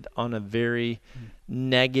imprinted on a very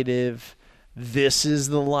negative, this is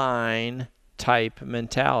the line type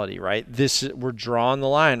mentality, right? We're drawing the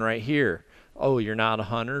line right here. Oh, you're not a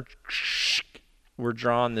hunter? We're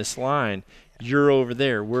drawing this line. You're over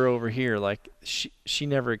there. We're over here. Like she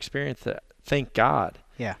never experienced that. Thank God.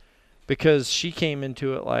 Yeah. Because she came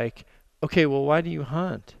into it like, okay, well, why do you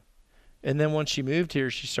hunt? And then once she moved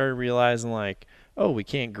here, she started realizing like, oh, we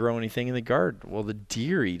can't grow anything in the garden. Well, the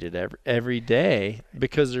deer eat it every day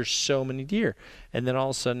because there's so many deer. And then all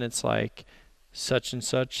of a sudden it's like such and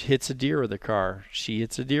such hits a deer with a car. She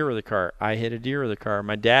hits a deer with a car. I hit a deer with a car.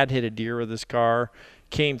 My dad hit a deer with his car,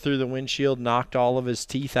 came through the windshield, knocked all of his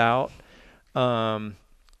teeth out.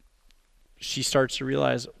 She starts to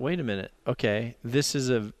realize, wait a minute, okay, this is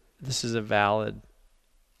a valid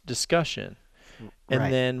discussion.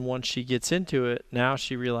 And then once she gets into it, now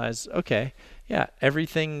she realizes, okay, yeah,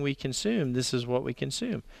 everything we consume, this is what we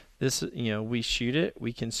consume. This, we shoot it,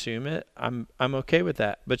 we consume it. I'm okay with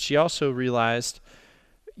that. But she also realized,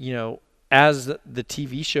 as the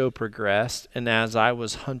TV show progressed and as I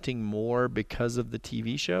was hunting more because of the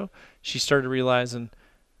TV show, she started realizing,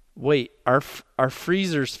 wait, our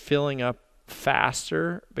freezer's filling up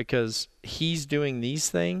faster because he's doing these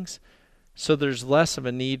things. So there's less of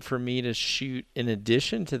a need for me to shoot in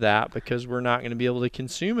addition to that because we're not going to be able to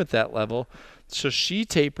consume at that level. So she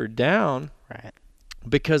tapered down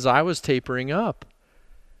because I was tapering up.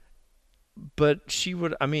 But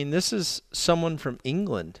this is someone from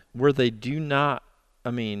England where they do not,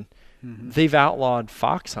 they've outlawed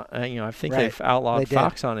fox hunting. I think they've outlawed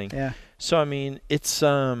fox hunting. Yeah. So,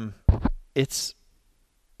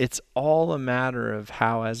 it's all a matter of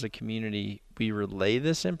how as a community we relay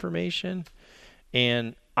this information.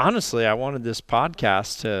 And honestly, I wanted this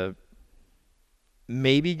podcast to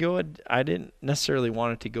maybe I didn't necessarily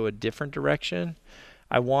want it to go a different direction.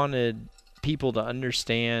 I wanted people to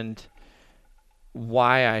understand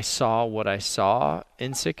why I saw what I saw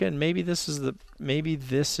in Sitka, and maybe this is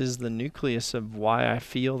the nucleus of why I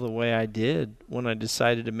feel the way I did when I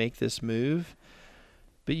decided to make this move.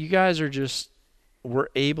 But you guys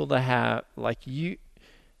were able to have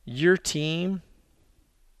your team,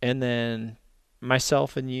 and then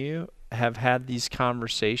myself and you have had these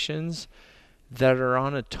conversations that are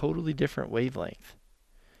on a totally different wavelength.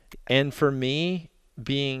 And for me,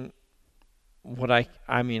 being what I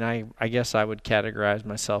guess I would categorize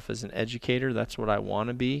myself as an educator. That's what I want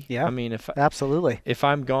to be. Yeah. Absolutely. If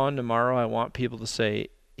I'm gone tomorrow, I want people to say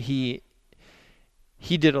he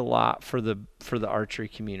did a lot for the archery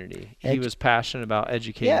community. He was passionate about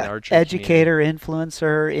educating the archery educator, community.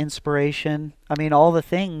 Influencer, inspiration. All the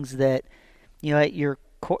things that, at your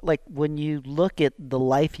core, like when you look at the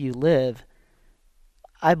life you live,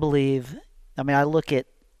 I believe, when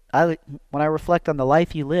I reflect on the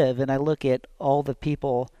life you live and I look at all the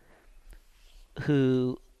people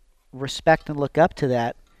who respect and look up to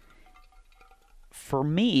that, for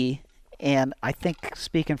me, and I think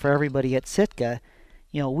speaking for everybody at Sitka,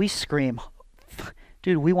 we scream,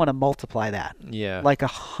 dude, we want to multiply that. Yeah. Like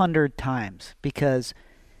 100 times because,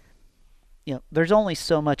 there's only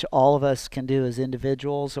so much all of us can do as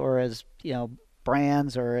individuals or as,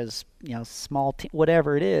 brands or as, small team,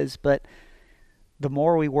 whatever it is. But the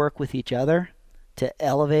more we work with each other to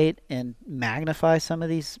elevate and magnify some of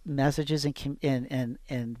these messages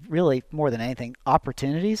and really more than anything,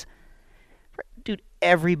 opportunities, dude,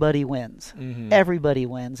 everybody wins. Mm-hmm. Everybody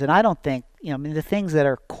wins. And I don't think, the things that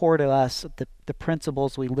are core to us, the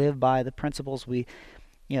principles we live by, the principles we,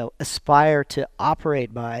 aspire to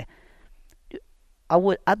operate by,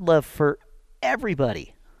 I'd love for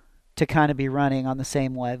everybody to kind of be running on the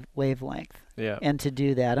same wavelength. Yeah. And to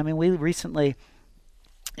do that. We recently,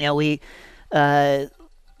 we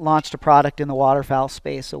launched a product in the waterfowl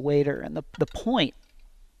space, a wader, and the point,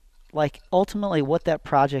 like ultimately what that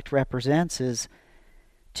project represents is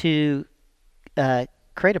to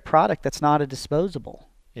create a product that's not a disposable.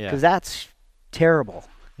 Yeah. Because that's terrible.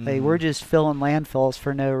 Mm-hmm. We're just filling landfills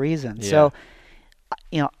for no reason. Yeah. So,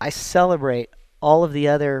 I celebrate all of the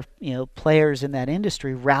other, players in that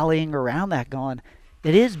industry rallying around that going,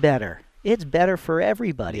 it is better. It's better for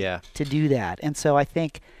everybody to do that. And so I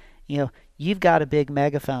think, you've got a big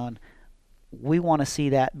megaphone. we want to see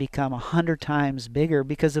that become 100 times bigger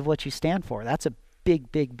because of what you stand for. That's a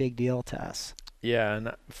big, big, big deal to us. Yeah,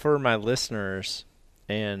 and for my listeners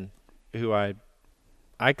and who I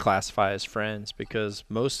classify as friends, because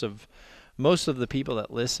most of the people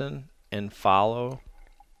that listen and follow,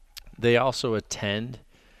 they also attend.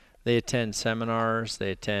 They attend seminars,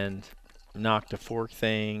 they attend Knock to Fork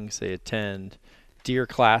things, they attend Deer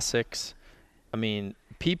Classics. I mean,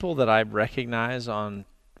 people that I recognize on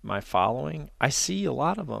my following, I see a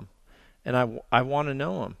lot of them, and I want to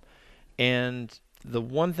know them. And the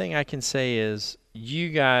one thing I can say is you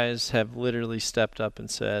guys have literally stepped up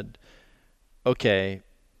and said, okay,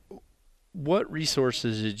 what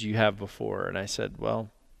resources did you have before? And I said,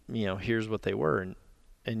 well, here's what they were.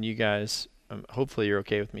 And you guys, hopefully you're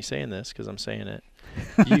okay with me saying this because I'm saying it.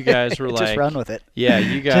 You guys were like, just run with it. Yeah,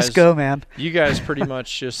 you guys just go, man. You guys pretty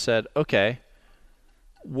much just said, okay,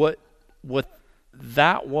 what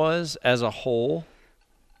that was as a whole,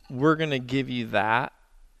 we're going to give you that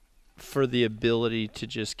for the ability to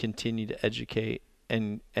just continue to educate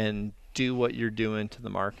and do what you're doing to the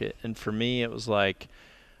market. And for me, it was like,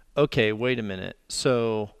 okay, wait a minute.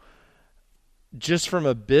 So just from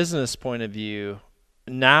a business point of view,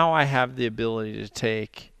 now I have the ability to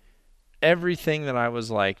take everything that I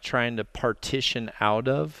was like trying to partition out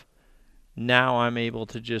of. Now I'm able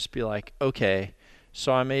to just be like, okay,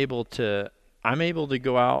 so I'm able to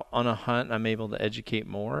go out on a hunt. I'm able to educate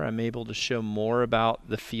more. I'm able to show more about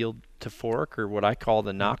the field to fork, or what I call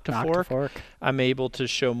the knock to fork. I'm able to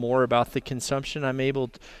show more about the consumption.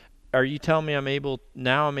 Are you telling me I'm able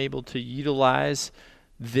to utilize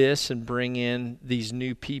this and bring in these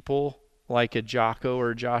new people like a Jocko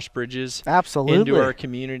or Josh Bridges absolutely into our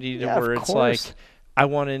community where it's like, I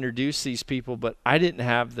want to introduce these people, but I didn't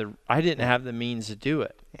have the means to do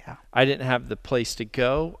it. Yeah. I didn't have the place to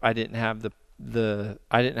go. I didn't have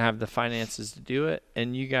the finances to do it.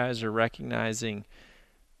 And you guys are recognizing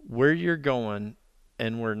where you're going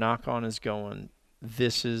and where Knock On is going.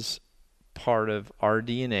 This is part of our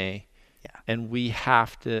DNA. Yeah. And we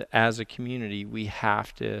have to, as a community, we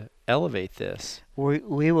have to elevate this.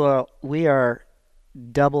 We are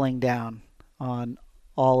doubling down on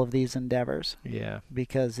all of these endeavors. Yeah.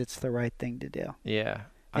 Because it's the right thing to do. Yeah.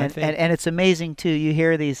 And it's amazing too. You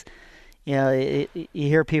hear these, you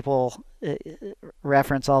hear people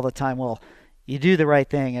reference all the time, well, you do the right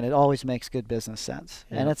thing and it always makes good business sense.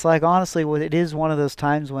 Yeah. And it's like, honestly, it is one of those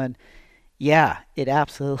times when, yeah, it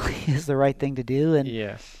absolutely is the right thing to do. And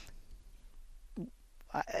yeah.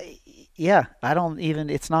 I don't even,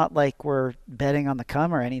 it's not like we're betting on the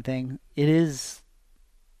come or anything. It is,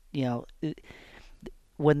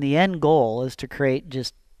 when the end goal is to create,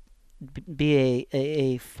 just be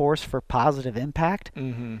a force for positive impact,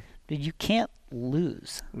 mm-hmm. You can't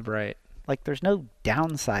lose. Right. Like there's no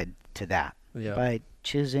downside to that by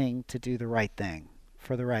choosing to do the right thing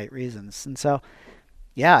for the right reasons. And so,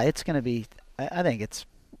 yeah, it's going to be, I think it's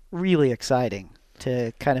really exciting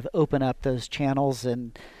to kind of open up those channels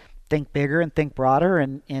and think bigger and think broader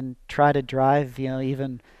and try to drive,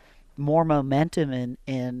 even more momentum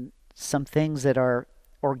in some things that are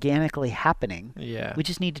organically happening. Yeah. We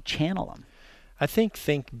just need to channel them. I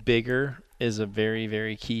think bigger is a very,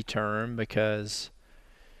 very key term, because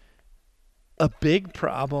a big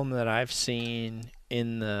problem that I've seen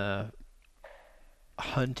in the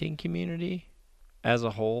hunting community as a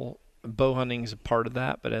whole, bow hunting is a part of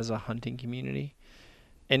that, but as a hunting community,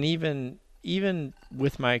 and even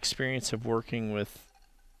with my experience of working with,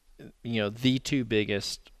 the two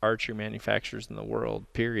biggest archery manufacturers in the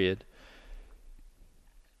world, period,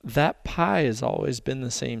 that pie has always been the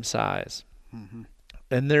same size. Mm-hmm.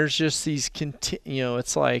 And there's just these,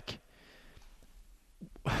 it's like,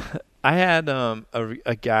 I had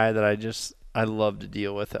a guy that I love to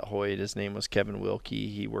deal with at Hoyt. His name was Kevin Wilkie.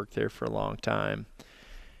 He worked there for a long time.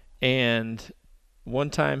 And one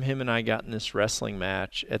time him and I got in this wrestling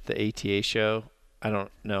match at the ATA show. I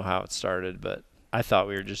don't know how it started, but I thought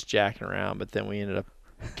we were just jacking around. But then we ended up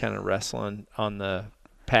kind of wrestling on the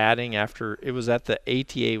padding after it was at the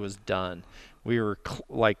ATA was done. We were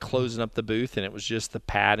closing up the booth, and it was just the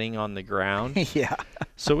padding on the ground. Yeah.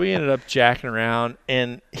 So we ended up jacking around,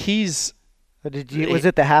 and he's. Was it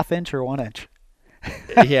the 1/2 inch or 1 inch?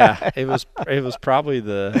 Yeah, it was probably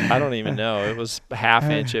I don't even know. It was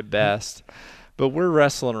 1/2 inch at best. But we're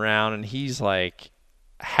wrestling around, and he's like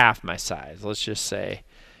half my size, let's just say.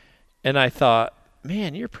 And I thought,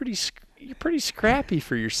 man, you're pretty scrappy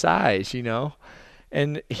for your size,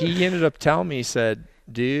 And he ended up telling me, he said,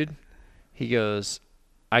 dude, he goes,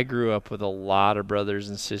 I grew up with a lot of brothers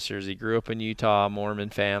and sisters. He grew up in Utah, Mormon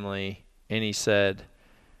family. And he said,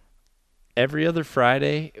 every other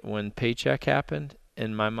Friday when paycheck happened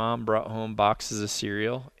and my mom brought home boxes of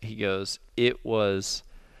cereal, he goes, it was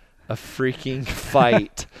a freaking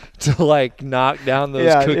fight to like knock down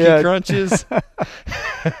those cookie crunches.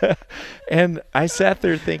 And I sat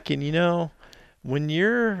there thinking, when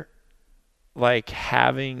you're like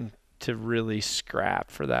having to really scrap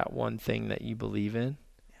for that one thing that you believe in,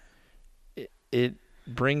 it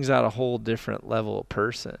brings out a whole different level of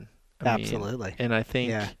person. Absolutely. And I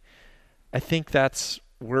think that's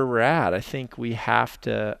where we're at. I think we're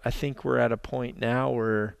at a point now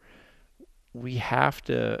where we have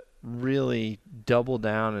to really double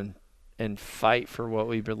down and fight for what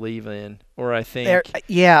we believe in. Or I think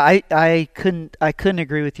I couldn't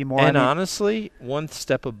agree with you more. And honestly, one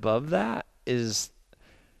step above that is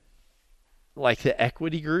like the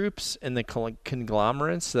equity groups and the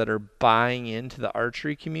conglomerates that are buying into the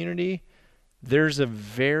archery community. There's a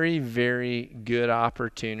very, very good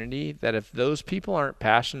opportunity that if those people aren't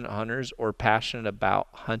passionate hunters or passionate about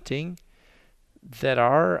hunting, that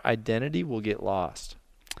our identity will get lost.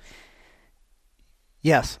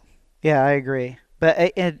 Yes. Yeah, I agree. But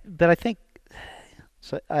I think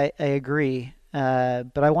so. I agree.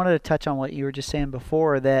 But I wanted to touch on what you were just saying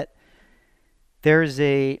before, that there's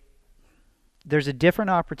a different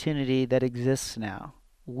opportunity that exists now.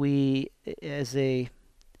 We as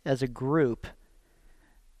a group,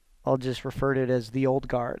 I'll just refer to it as the old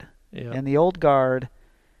guard. Yeah. And the old guard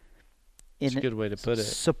That's a good way to put it.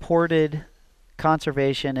 Supported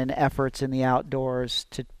conservation and efforts in the outdoors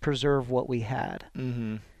to preserve what we had.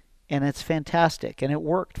 Mm-hmm. And it's fantastic, and it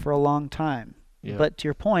worked for a long time. Yep. But to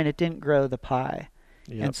your point, it didn't grow the pie.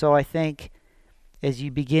 Yep. And so I think as you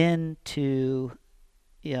begin to,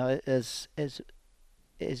 as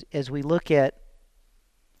we look at,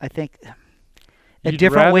 I think, a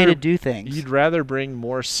different way to do things. You'd rather bring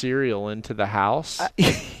more cereal into the house,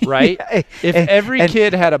 right? Yeah, if every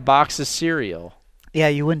kid had a box of cereal. Yeah,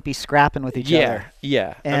 you wouldn't be scrapping with each other.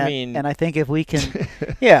 Yeah. And I think if we can,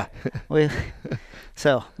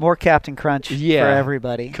 so more Captain Crunch for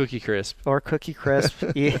everybody. Cookie Crisp. Or Cookie Crisp.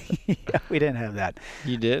 Yeah, we didn't have that.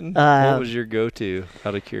 You didn't? What was your go-to,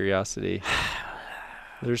 out of curiosity?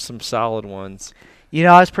 There's some solid ones.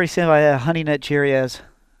 I was pretty simple. I had Honey Nut Cheerios.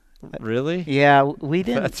 Really? Yeah, we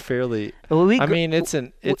didn't. That's fairly.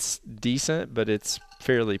 It's decent, but it's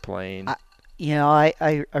fairly plain.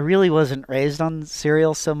 I really wasn't raised on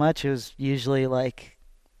cereal so much. It was usually like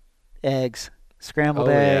eggs, scrambled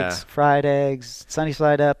eggs, fried eggs, sunny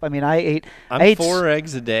side up. I mean, I ate 4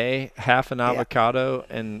 eggs a day, half an avocado,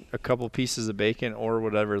 and a couple pieces of bacon or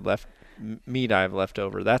whatever meat I have left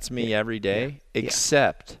over. That's me every day,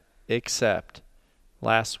 except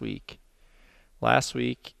last week. Last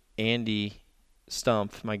week, Andy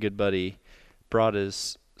Stumpf, my good buddy, brought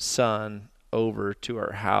his son over to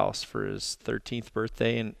our house for his 13th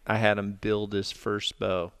birthday, and I had him build his first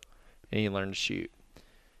bow, and he learned to shoot.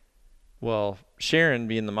 Well, Sharon,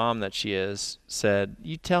 being the mom that she is, said,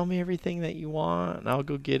 you tell me everything that you want, and I'll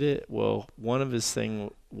go get it. Well, one of his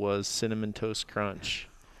thing was Cinnamon Toast Crunch.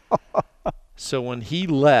 So when he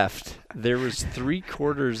left, there was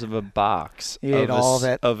 3/4 of a box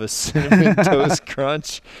of a Cinnamon Toast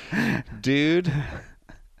Crunch. Dude,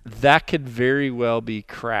 that could very well be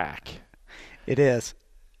crack. It is.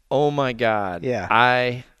 Oh my God. Yeah.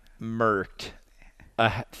 I murked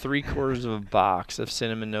 3/4 of a box of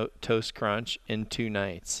Cinnamon Toast Crunch in 2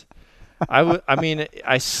 nights.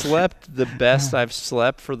 I slept the best I've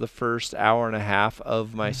slept for the first hour and a half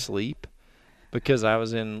of my sleep because I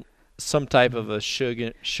was in some type of a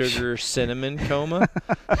sugar cinnamon coma.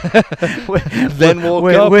 Then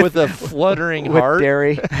woke up with a fluttering heart.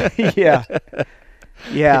 Dairy. Yeah.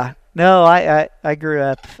 Yeah. No, I grew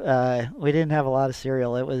up, we didn't have a lot of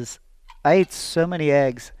cereal. I ate so many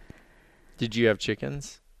eggs. Did you have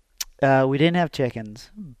chickens? We didn't have chickens,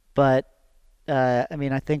 but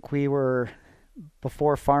I think we were,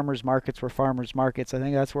 before farmers markets were farmers markets, I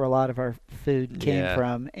think that's where a lot of our food came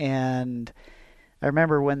from. And I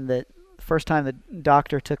remember when the first time the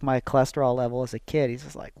doctor took my cholesterol level as a kid, he's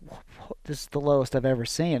just like, this is the lowest I've ever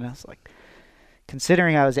seen. And I was like,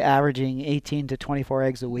 considering I was averaging 18 to 24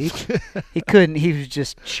 eggs a week, he was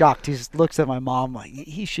just shocked. He just looks at my mom like,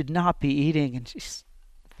 he should not be eating. And she's,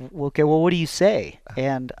 okay, well, what do you say?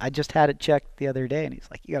 And I just had it checked the other day, and he's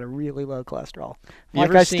like, you got a really low cholesterol.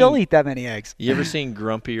 I still eat that many eggs. You ever seen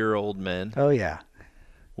grumpier old men? Oh, yeah.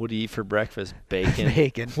 What do you eat for breakfast? Bacon.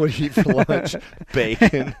 Bacon. What do you eat for lunch?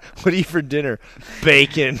 Bacon. What do you eat for dinner?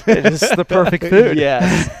 Bacon. It's the perfect food.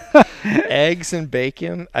 Yes. Eggs and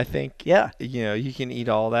bacon, I think, you can eat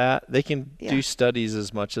all that. They can do studies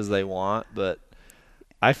as much as they want, but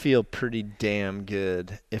I feel pretty damn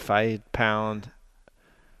good if I pound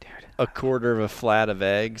a quarter of a flat of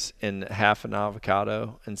eggs and half an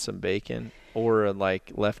avocado and some bacon, or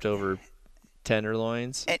like leftover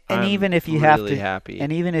tenderloins. And I'm even if you really have to, happy.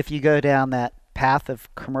 and even if you go down that path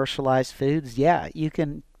of commercialized foods, yeah, you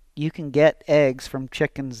can get eggs from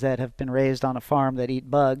chickens that have been raised on a farm that eat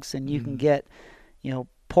bugs, and you can get,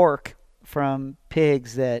 pork from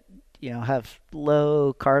pigs that have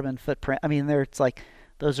low carbon footprint. I mean, it's like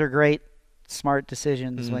those are great, smart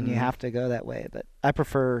decisions when you have to go that way. But I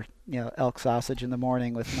prefer elk sausage in the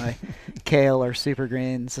morning with my kale or super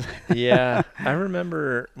greens. Yeah, I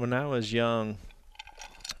remember when I was young,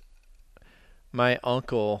 my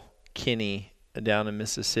uncle Kenny down in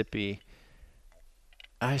Mississippi,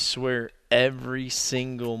 I swear every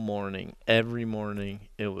single morning,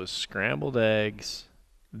 it was scrambled eggs,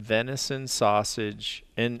 venison sausage.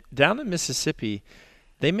 And down in Mississippi,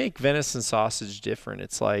 they make venison sausage different.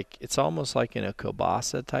 It's almost like in a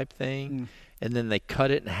kielbasa type thing. And then they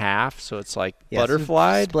cut it in half, so it's like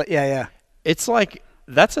butterflied. Split, yeah. It's like,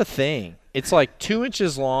 that's a thing. It's like 2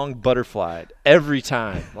 inches long, butterflied every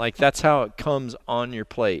time. Like, that's how it comes on your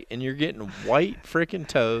plate. And you're getting white freaking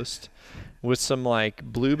toast with some like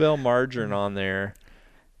Bluebell margarine on there.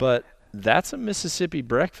 But that's a Mississippi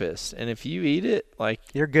breakfast. And if you eat it, like,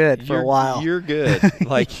 you're good for a while. You're good.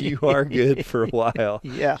 Like, you are good for a while.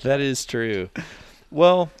 Yeah. That is true.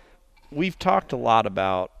 Well, we've talked a lot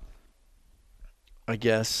about, I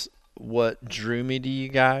guess, what drew me to you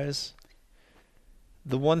guys.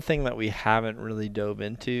 The one thing that we haven't really dove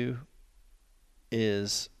into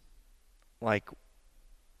is, like,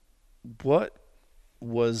 what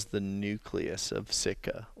was the nucleus of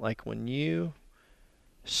Sitka? Like, when you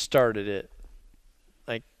started it,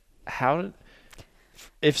 like,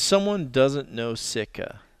 if someone doesn't know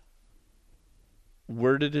Sitka,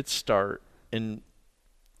 where did it start, and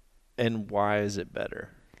why is it better?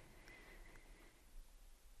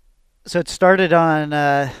 So it started on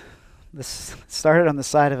the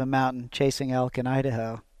side of a mountain chasing elk in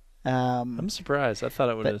Idaho. I'm surprised. I thought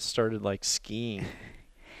it would have started like skiing.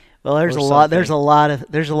 Well, there's a lot. There's a lot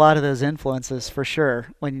of those influences for sure.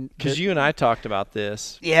 Because you and I talked about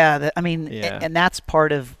this. Yeah, and that's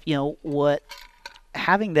part of what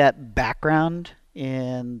having that background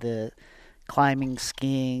in the climbing,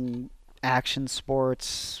 skiing, action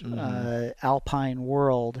sports, alpine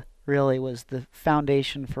world really was the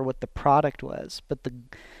foundation for what the product was. But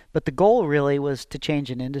the goal really was to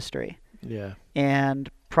change an industry. Yeah.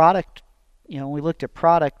 And product, when we looked at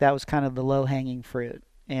product, that was kind of the low-hanging fruit,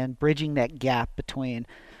 and bridging that gap between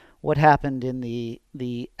what happened in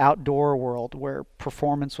the outdoor world where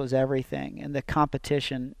performance was everything, and the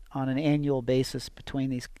competition on an annual basis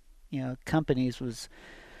between these companies was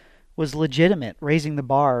legitimate, raising the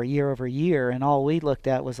bar year over year, and all we looked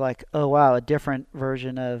at was like, oh wow, a different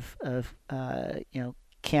version of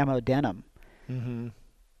camo denim.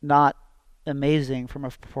 Not amazing from a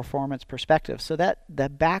performance perspective. So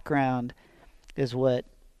that background is what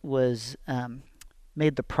was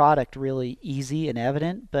made the product really easy and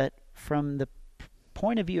evident. But from the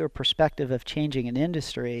point of view or perspective of changing an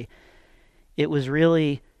industry, it was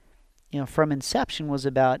really, from inception, was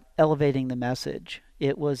about elevating the message.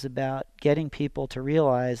 It was about getting people to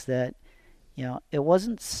realize that it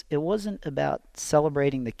wasn't about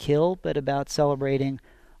celebrating the kill, but about celebrating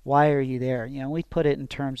why are you there. We put it in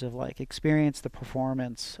terms of like experience the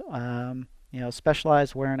performance,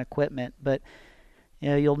 specialized wear and equipment. But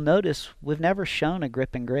you'll notice we've never shown a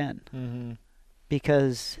grip and grin,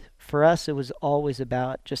 because for us it was always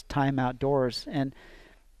about just time outdoors, and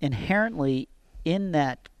inherently in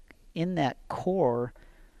that core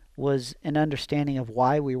was an understanding of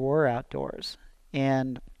why we were outdoors.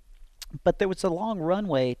 But there was a long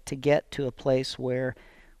runway to get to a place where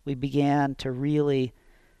we began to really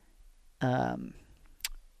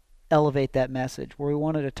elevate that message, where we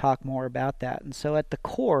wanted to talk more about that. And so at the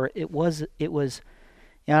core, it was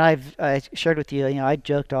I shared with you, I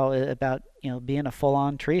joked all about being a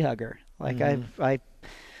full-on tree hugger. Like I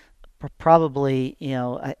probably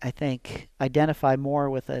I think identify more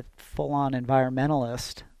with a full-on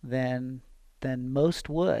environmentalist than most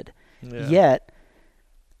would. Yeah. Yet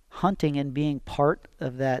hunting and being part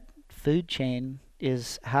of that food chain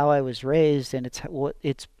is how I was raised, and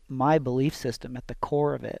it's my belief system at the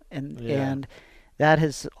core of it, and that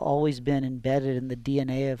has always been embedded in the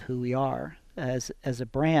DNA of who we are as a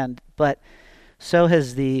brand. But so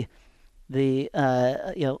has the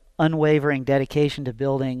unwavering dedication to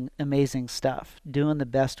building amazing stuff, doing the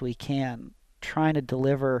best we can, trying to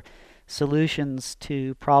deliver solutions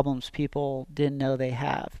to problems people didn't know they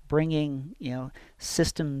have, bringing,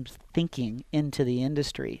 systems thinking into the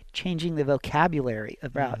industry, changing the vocabulary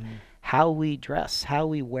about Mm-hmm. how we dress, how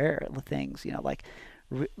we wear the things, like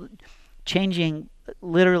re- changing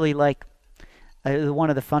literally like one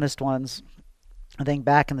of the funnest ones I think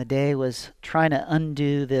back in the day was trying to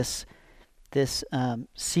undo this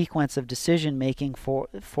sequence of decision making for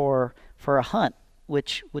a hunt,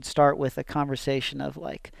 which would start with a conversation of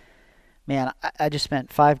like, man, I just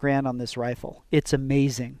spent 5 grand on this rifle. It's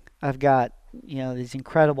amazing. I've got these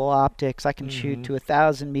incredible optics. I can shoot Mm-hmm. to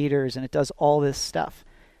 1,000 meters, and it does all this stuff.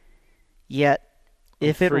 Yet, I'm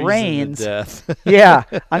if it freezing to rains, death. yeah,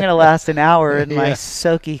 I'm gonna last an hour in my Yeah.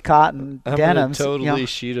 soaky cotton I'm gonna denims. totally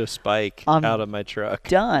shoot a spike I'm out of my truck.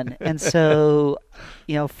 done. And so,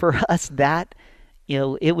 for us, that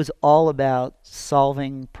it was all about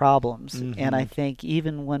solving problems. And I Mm-hmm. think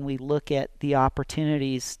even when we look at the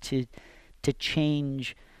opportunities to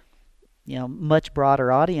change, much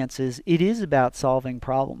broader audiences, it is about solving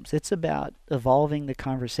problems. It's about evolving the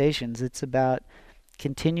conversations. It's about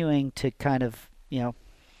continuing to kind of,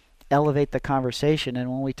 elevate the conversation. And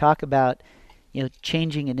when we talk about,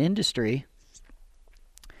 changing an industry,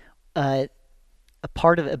 uh,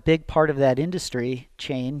 a big part of that industry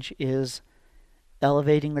change is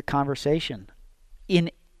elevating the conversation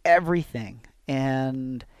in everything.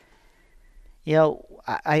 And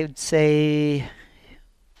I would say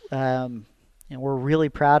we're really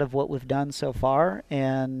proud of what we've done so far.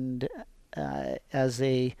 And as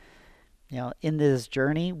a in this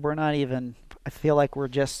journey, we're not even. I feel like we're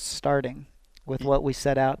just starting with what we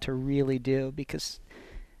set out to really do, because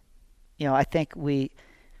I think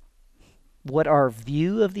what our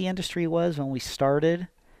view of the industry was when we started,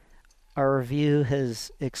 our view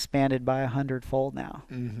has expanded by 100-fold now.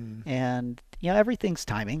 Mm-hmm. And everything's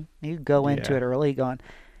timing. You go into Yeah. it early going,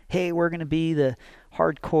 hey, we're going to be the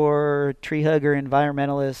hardcore tree hugger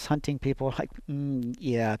environmentalists hunting people. Like,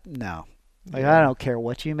 yeah, no. Like, I Yeah. don't care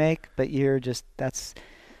what you make, but that's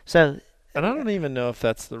so. And I don't even know if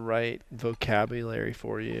that's the right vocabulary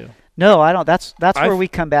for you. No, I don't. That's where I've- we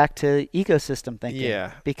come back to ecosystem thinking.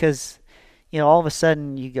 Yeah. Because all of a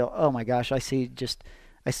sudden you go, oh my gosh, I see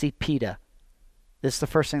PETA. This is the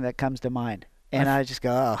first thing that comes to mind, and I just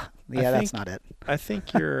go, oh, yeah, that's not it. I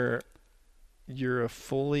think you're a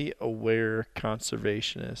fully aware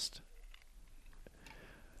conservationist.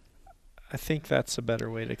 I think that's a better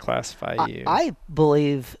way to classify you. I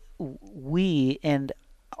believe we and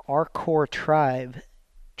our core tribe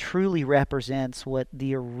truly represents what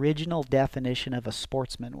the original definition of a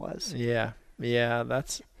sportsman was. Yeah. Yeah,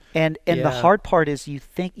 that's And the Yeah. hard part is you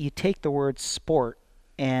take the word sport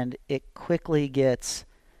and it quickly gets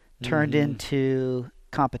turned Mhm. into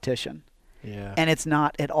competition. Yeah. And it's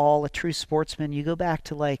not at all a true sportsman. You go back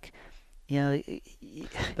to like,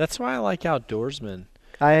 That's why I like outdoorsman.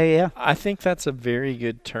 yeah. I think that's a very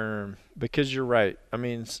good term because you're right. I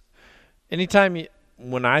mean, anytime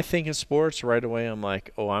when I think of sports, right away I'm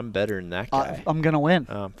like, oh, I'm better than that guy. I'm gonna win.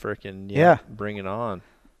 Freaking Yeah. Bring it on,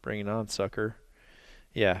 sucker.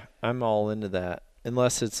 Yeah, I'm all into that.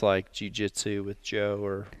 Unless it's like jiu-jitsu with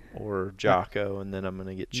Joe or Jocko, and then I'm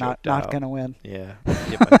gonna get choked out. Not gonna win. Yeah,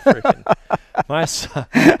 get my freaking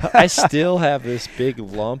I still have this big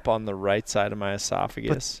lump on the right side of my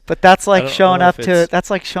esophagus. But that's I like don't showing know up if to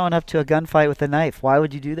it's- a gunfight with a knife. Why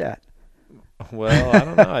would you do that? Well, I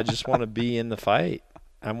don't know. I just want to be in the fight.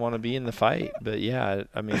 I want to be in the fight. But yeah,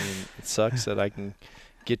 I mean, it sucks that I can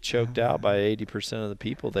get choked out by 80% of the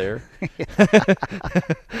people there.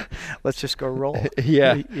 Let's just go roll.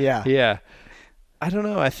 Yeah. Yeah. Yeah. I don't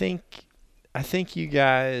know. I think you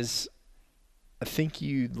guys, I think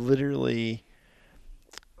you literally,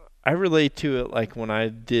 I relate to it like when I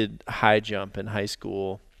did high jump in high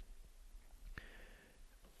school.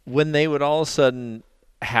 When they would all of a sudden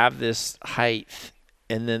have this height,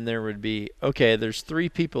 and then there would be, okay, there's 3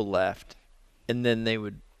 people left, and then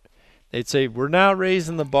they'd say, we're now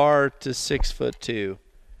raising the bar to 6'2",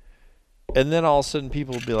 and then all of a sudden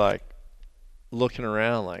people would be like looking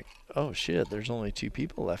around like, oh shit, there's only 2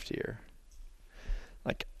 people left here.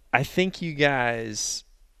 Like, I think you guys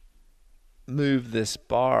move this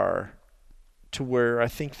bar to where I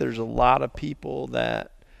think there's a lot of people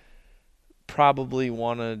that probably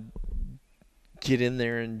want to get in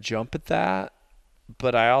there and jump at that,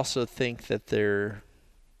 but I also think that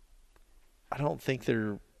I don't think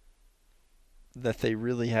that they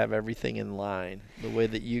really have everything in line the way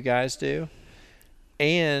that you guys do.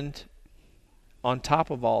 And on top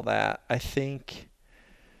of all that, I think,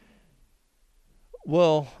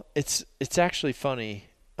 well, it's actually funny.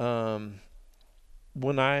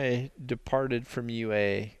 When I departed from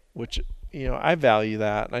UA, which, I value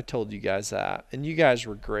that, and I told you guys that. And you guys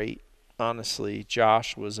were great, honestly.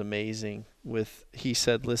 Josh was amazing he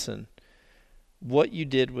said, listen, what you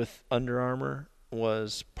did with Under Armour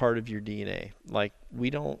was part of your DNA. Like, we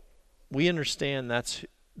understand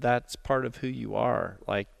that's part of who you are.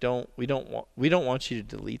 Like, we don't want you to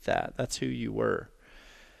delete that. That's who you were.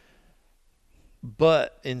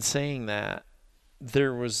 But in saying that,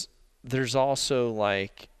 there's also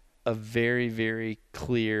like a very, very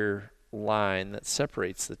clear line that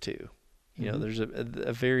separates the two. There's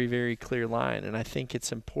a very, very clear line. And I think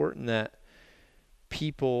it's important that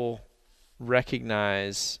people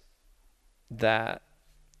recognize that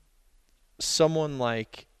someone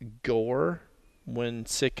like Gore, when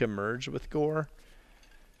Sitka merged with Gore,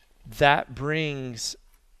 that brings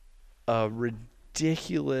a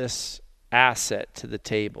ridiculous asset to the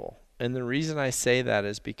table. And the reason I say that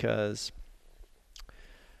is because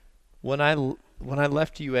when I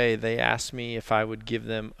left UA, they asked me if I would give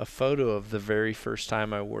them a photo of the very first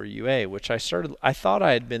time I wore UA, which I thought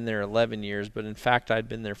I had been there 11 years, but in fact I'd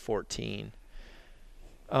been there 14.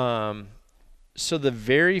 So the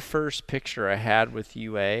very first picture I had with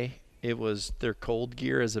UA, it was their cold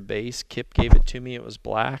gear as a base. Kip gave it to me. It was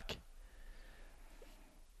black.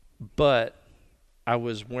 But I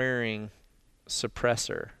was wearing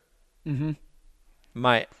suppressor. Mm-hmm.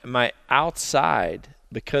 My outside,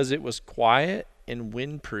 because it was quiet and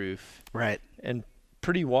windproof, right, and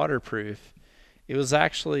pretty waterproof, it was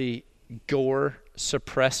actually Gore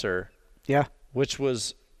suppressor, yeah, which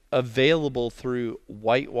was available through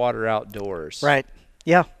Whitewater Outdoors. right,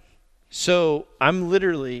 yeah. So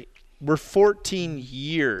we're 14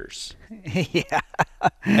 years, yeah,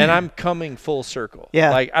 and I'm coming full circle. Yeah,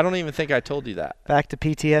 like I don't even think I told you that. Back to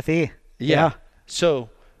PTFE. Yeah. So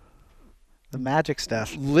the magic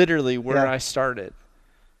stuff. Literally where I started.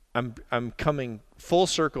 I'm coming full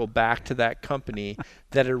circle back to that company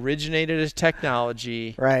that originated a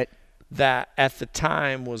technology right, that at the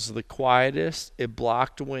time was the quietest. It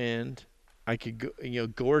blocked wind. I could go,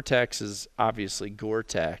 Gore-Tex is obviously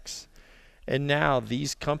Gore-Tex. And now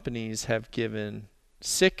these companies have given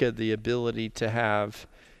Sitka the ability to have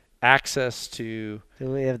access to.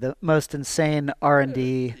 We have the most insane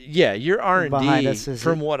R&D. Yeah, your R&D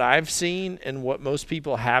from it? what I've seen and what most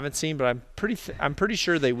people haven't seen, but I'm pretty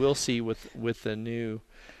sure they will see with the new.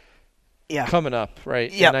 Yeah. Coming up,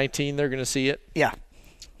 right? Yeah. 19, they're going to see it. Yeah.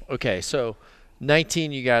 Okay, so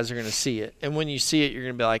 19, you guys are going to see it, and when you see it, you're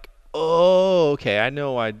going to be like, oh, okay, I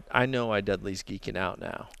know Dudley's geeking out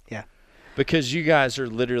now. Yeah. Because you guys are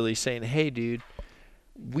literally saying, hey, dude,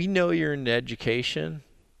 we know you're into education.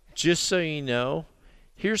 Just so you know,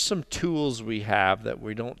 here's some tools we have that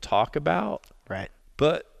we don't talk about. Right.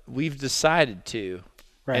 But we've decided to.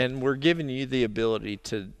 Right. And we're giving you the ability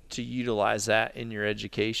to utilize that in your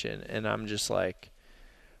education. And I'm just like,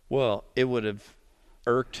 well, it would have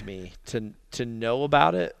irked me to know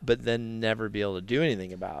about it, but then never be able to do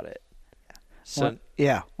anything about it. So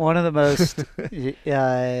one of the most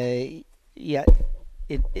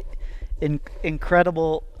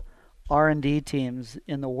incredible R&D teams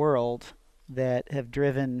in the world that have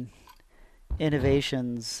driven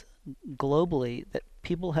innovations globally that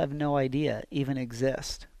people have no idea even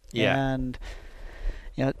exist. Yeah. And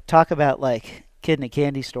talk about like kid in a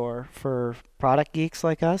candy store for product geeks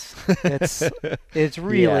like us. It's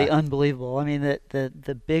really unbelievable. I mean,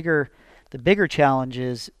 the bigger challenge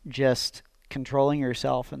is just controlling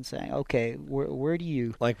yourself and saying, okay, where do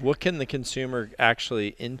you what can the consumer actually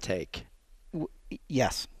intake?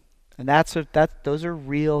 Yes. And those are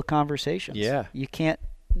real conversations. Yeah. You can't,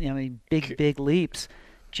 big leaps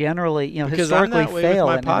generally, because historically I'm that way fail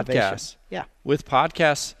with my in innovation. podcasts. Yeah. With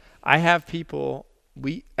podcasts, I have people,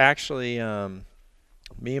 we actually,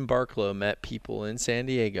 me and Barklow met people in San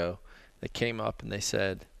Diego that came up and they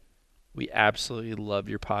said, we absolutely love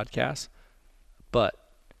your podcast, but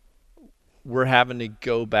we're having to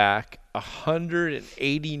go back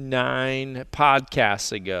 189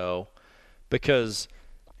 podcasts ago because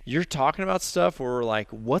you're talking about stuff where we're like,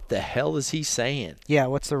 what the hell is he saying? Yeah,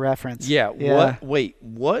 what's the reference? Yeah.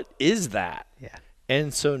 What is that? Yeah.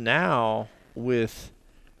 And so now with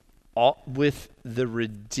the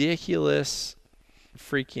ridiculous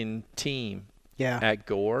freaking team at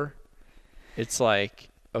Gore, it's like,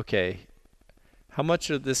 okay, how much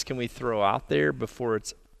of this can we throw out there before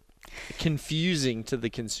it's confusing to the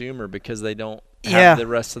consumer because they don't have the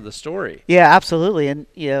rest of the story? Yeah, absolutely. And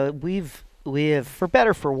we have, for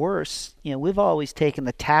better for worse, we've always taken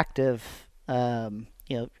the tact of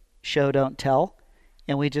show don't tell,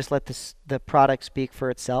 and we just let the product speak for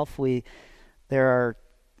itself. There are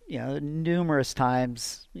numerous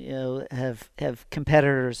times, have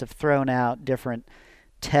competitors have thrown out different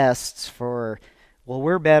tests for, well,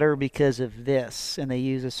 we're better because of this, and they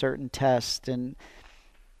use a certain test, and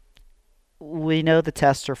we know the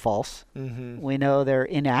tests are false. Mm-hmm. We know they're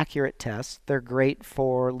inaccurate tests. They're great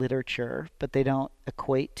for literature, but they don't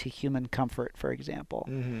equate to human comfort, for example.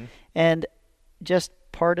 Mm-hmm. And just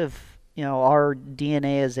part of our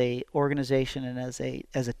DNA as a organization and as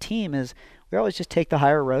a team is we always just take the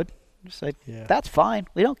higher road. Just like, that's fine.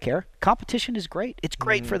 We don't care. Competition is great. It's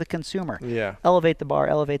great for the consumer. Yeah. Elevate the bar,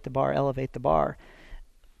 elevate the bar, elevate the bar.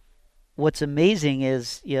 What's amazing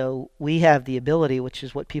is, we have the ability, which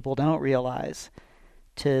is what people don't realize,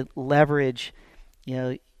 to leverage,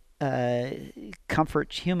 human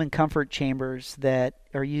comfort chambers that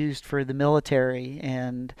are used for the military,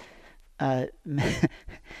 and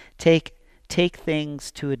take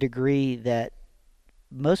things to a degree that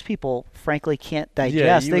most people, frankly, can't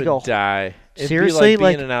digest. Yeah, they go, die. Seriously, It'd be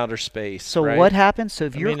like being in outer space. So right? what happens? So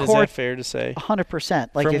if your is core, that fair to say? 100%.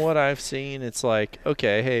 Like from what I've seen, it's like,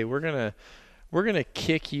 okay, hey, we're gonna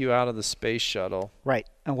kick you out of the space shuttle. Right.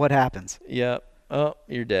 And what happens? Yep. Oh,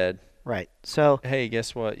 you're dead. Right. So hey,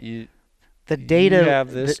 guess what? The data you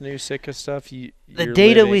have this new Sitka stuff. You're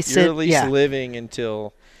at least living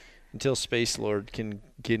until Space Lord can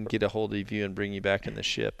get a hold of you and bring you back in the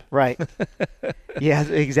ship. Right. Yeah,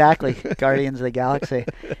 exactly. Guardians of the Galaxy.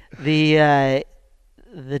 The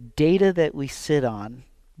data that we sit on,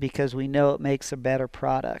 because we know it makes a better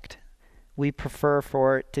product, we prefer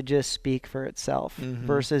for it to just speak for itself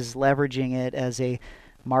versus leveraging it as a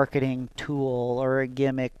marketing tool or a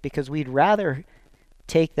gimmick, because we'd rather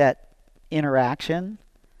take that interaction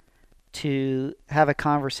to have a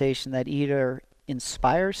conversation that either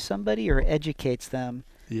inspires somebody or educates them.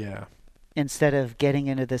 Yeah. Instead of getting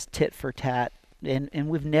into this tit for tat, and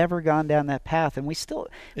we've never gone down that path, and we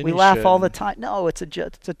laugh all the time. No, it's a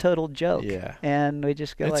total joke. Yeah. And we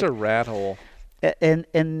just go, it's a rat hole.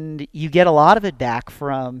 And you get a lot of it back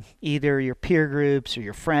from either your peer groups or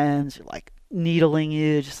your friends, like needling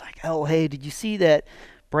you, just like, oh, hey, did you see that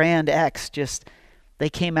brand X they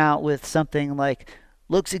came out with something like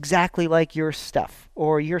looks exactly like your stuff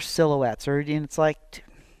or your silhouettes, and it's like,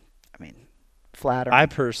 flattering. I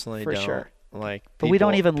personally for don't. Sure. Like, but we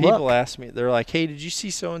don't even people look. ask me, they're like, hey, did you see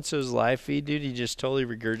so-and-so's live feed, dude? He just totally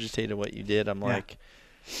regurgitated what you did. I'm like,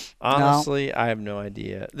 honestly, no. I have no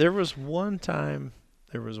idea. There was one time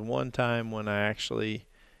when I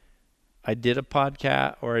did a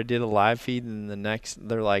podcast or I did a live feed, and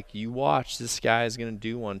they're like, you watch, this guy is going to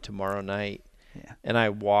do one tomorrow night. Yeah. And I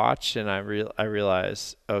watched, and I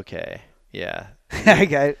realized, okay, yeah.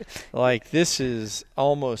 Like, this is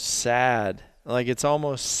almost sad. Like, it's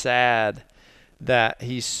almost sad that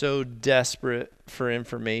he's so desperate for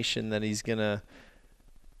information that he's going to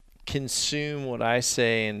consume what I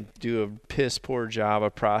say and do a piss poor job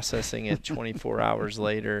of processing it 24 hours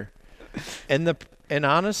later. And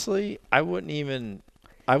honestly, I wouldn't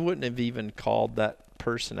have even called that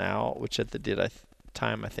person out, which at the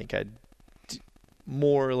time I think I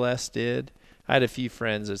more or less did. I had a few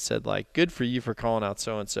friends that said, like, good for you for calling out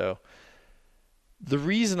so-and-so. The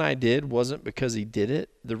reason I did wasn't because he did it.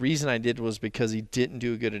 The reason I did was because he didn't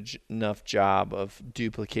do a good enough job of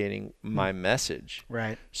duplicating my message.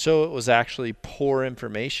 Right. So it was actually poor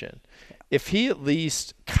information. If he at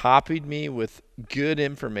least copied me with good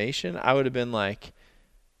information, I would have been like,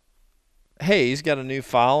 hey, he's got a new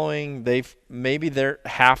following. Maybe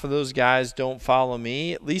half of those guys don't follow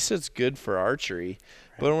me. At least it's good for archery.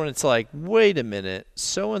 Right. But when it's like, wait a minute,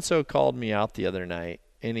 so-and-so called me out the other night,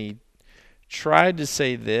 and he tried to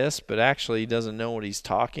say this, but actually he doesn't know what he's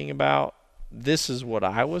talking about. This is what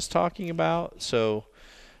I was talking about. So,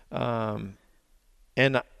 and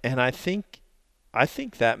I think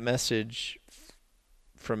that message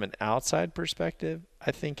from an outside perspective,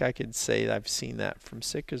 I think I could say I've seen that from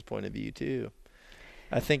Sitka's point of view too.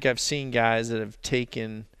 I think I've seen guys that have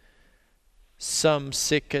taken some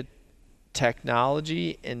Sitka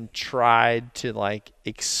technology and tried to like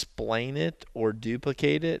explain it or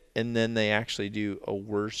duplicate it, and then they actually do a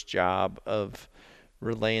worse job of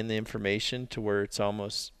relaying the information to where it's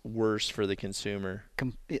almost worse for the consumer.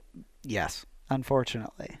 Yes,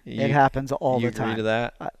 unfortunately. It happens all the time. You agree to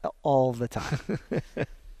that? All the time.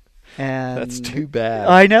 And that's too bad.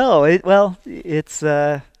 I know. It's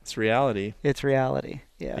reality. It's reality.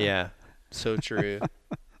 Yeah. Yeah. So true.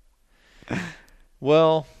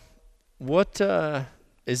 Well, what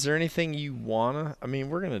is there anything you wanna? I mean,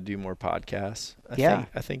 we're gonna do more podcasts. I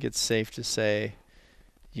think it's safe to say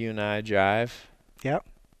you and I jive. Yep.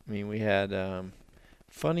 I mean, we had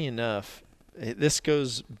funny enough, this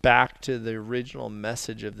goes back to the original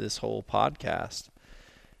message of this whole podcast.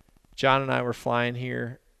 John and I were flying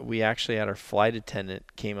here. We actually had our flight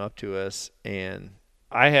attendant came up to us, and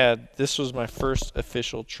this was my first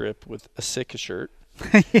official trip with a Sitka shirt.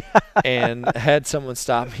 And had someone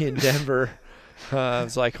stop me in Denver. I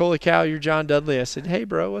was like, holy cow, you're John Dudley. I said, hey,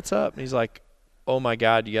 bro, what's up? And he's like, oh, my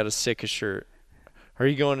God, you got a Sitka shirt. Are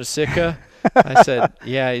you going to Sitka? I said,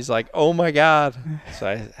 yeah. He's like, oh, my God. So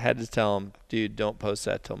I had to tell him, dude, don't post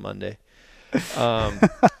that till Monday.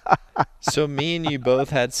 So me and you both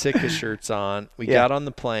had Sitka shirts on. We got on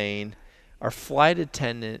the plane. Our flight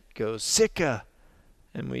attendant goes, Sitka.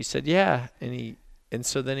 And we said, yeah. And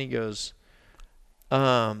so then he goes,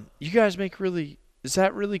 you guys make is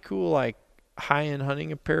that really cool, like high-end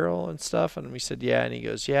hunting apparel and stuff? And we said, yeah. And he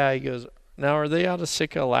goes, yeah. He goes, now are they out of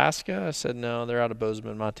Sitka, Alaska? I said, no, they're out of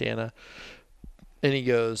Bozeman, Montana. And he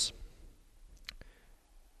goes,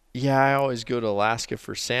 yeah, I always go to Alaska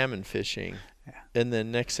for salmon fishing. Yeah. And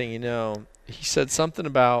then next thing you know, he said something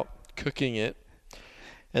about cooking it.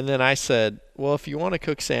 And then I said, well, if you want to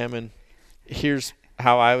cook salmon, here's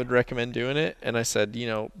how I would recommend doing it. And I said,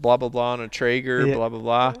 blah, blah, blah on a Traeger, blah, blah,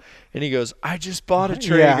 blah. And he goes, I just bought a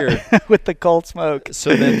Traeger. With the cold smoke.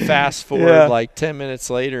 So then fast forward like 10 minutes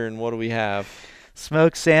later, and what do we have?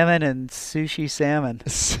 Smoked salmon and sushi salmon.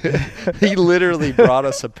 He literally brought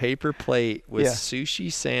us a paper plate with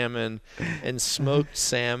sushi salmon and smoked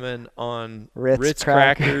salmon on Ritz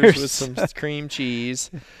crackers with some cream cheese.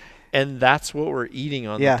 And that's what we're eating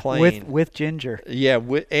on the plane. with ginger. Yeah,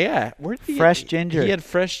 fresh ginger. He had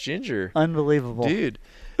fresh ginger. Unbelievable. Dude.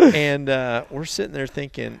 And we're sitting there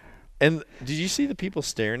thinking, and did you see the people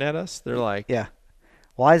staring at us? They're like, yeah.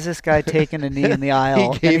 Why is this guy taking a knee in the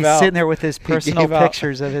aisle? He's sitting there with his personal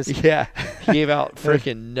pictures of his. Yeah, he gave out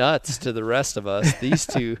freaking nuts to the rest of us. These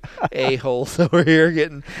two a-holes over here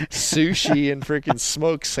getting sushi and freaking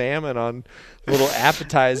smoked salmon on little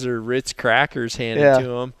appetizer Ritz crackers handed to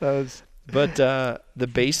them. But the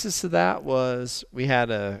basis of that was we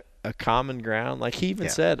had a common ground. Like he even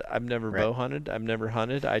said, I've never bow hunted. I've never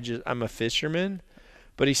hunted. I'm a fisherman.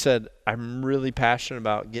 But he said, I'm really passionate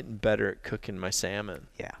about getting better at cooking my salmon.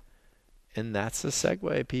 Yeah. And that's the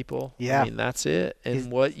segue, people. Yeah. I mean, that's it.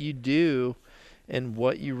 And what you do and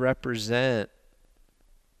what you represent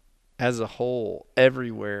as a whole,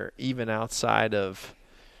 everywhere, even outside of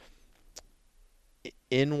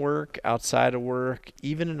in work, outside of work,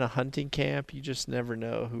 even in a hunting camp, you just never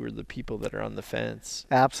know who are the people that are on the fence.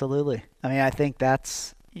 Absolutely. I mean, I think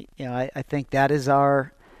that's, I think that is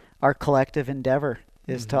our collective endeavor.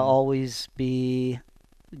 Is to always be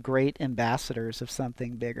great ambassadors of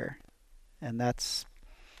something bigger. And I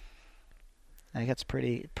think that's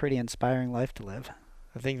pretty inspiring life to live.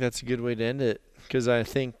 I think that's a good way to end it, because I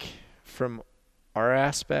think from our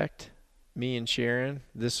aspect, me and Sharon,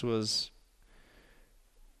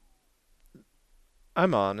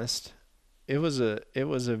 I'm honest, it was a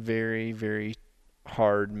very, very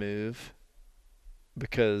hard move,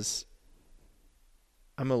 because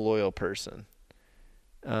I'm a loyal person.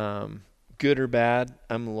 Good or bad,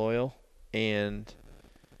 I'm loyal, and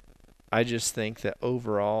I just think that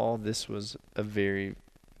overall this was a very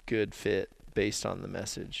good fit based on the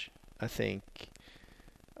message. I think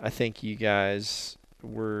you guys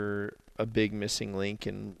were a big missing link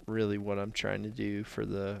in really what I'm trying to do for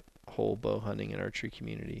the whole bow hunting and archery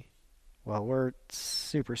community. Well, we're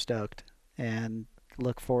super stoked and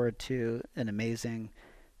look forward to an amazing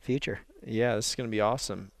future. Yeah, this is going to be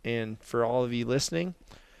awesome. And for all of you listening,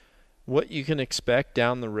 what you can expect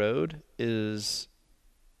down the road is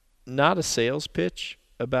not a sales pitch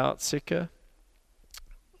about Sitka.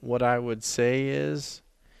 What I would say is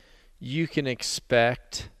you can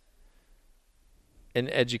expect an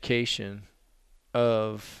education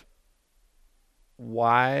of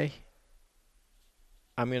why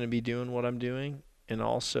I'm going to be doing what I'm doing, and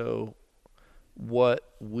also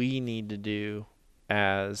what we need to do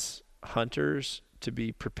as hunters to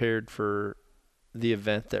be prepared for the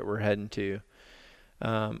event that we're heading to.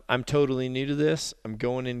 I'm totally new to this. I'm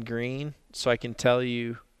going in green, so I can tell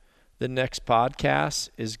you the next podcast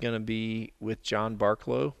is going to be with John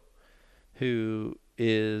Barklow, who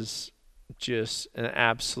is just an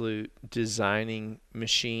absolute designing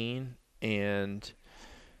machine, and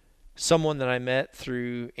someone that I met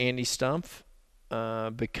through Andy Stumpf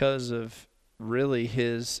because of really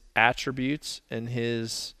his attributes and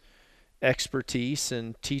his expertise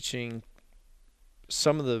in teaching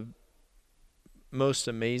some of the most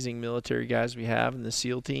amazing military guys we have in the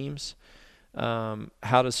SEAL teams, how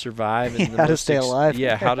to survive in how to stay alive.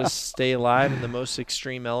 How to stay alive in the most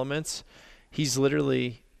extreme elements. He's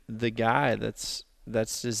literally the guy that's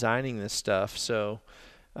designing this stuff. So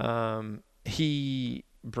he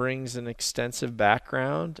brings an extensive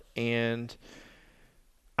background, and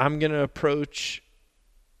I'm going to approach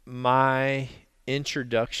my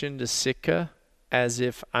introduction to Sitka as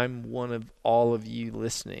if I'm one of all of you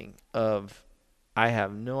listening. I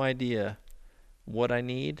have no idea what I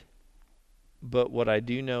need, but what I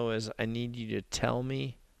do know is I need you to tell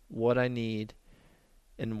me what I need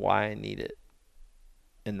and why I need it.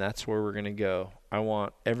 And that's where we're going to go. I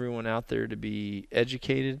want everyone out there to be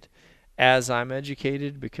educated as I'm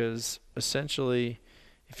educated, because essentially,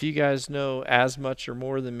 if you guys know as much or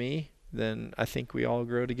more than me, then I think we all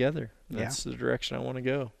grow together. That's the direction I want to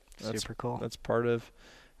go. That's super cool. That's part of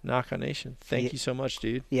Knock On Nation. Thank you so much,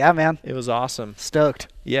 dude. Yeah, man. It was awesome. Stoked.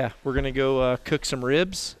 Yeah, we're going to go cook some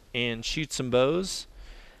ribs and shoot some bows.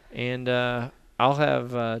 And I'll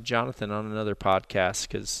have Jonathan on another podcast,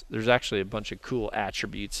 because there's actually a bunch of cool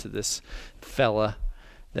attributes to this fella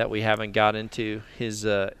that we haven't got into. His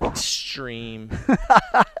extreme.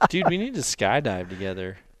 Dude, we need to skydive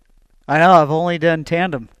together. I know. I've only done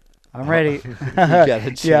tandem. I'm ready. You got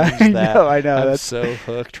to change that. I know. I'm That's so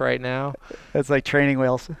hooked right now. That's like training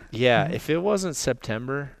wheels. Yeah, if it wasn't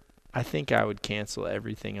September, I think I would cancel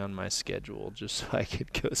everything on my schedule just so I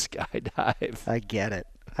could go skydive. I get it.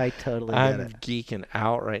 I totally get it. I'm geeking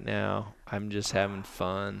out right now. I'm just having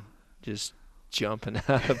fun, just jumping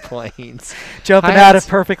out of planes. Jumping out of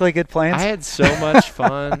perfectly good planes. I had so much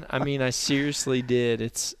fun. I mean, I seriously did.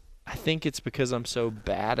 I think it's because I'm so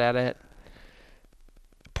bad at it.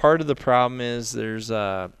 Part of the problem is there's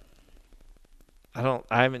I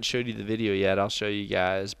haven't showed you the video yet. I'll show you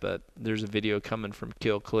guys, but there's a video coming from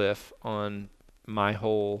Kill Cliff on my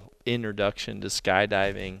whole introduction to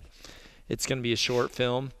skydiving. It's going to be a short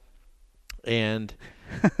film, and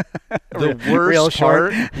the worst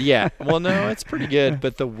part, yeah, well, no, it's pretty good,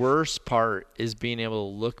 but the worst part is being able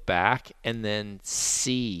to look back and then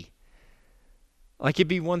see. Like, it'd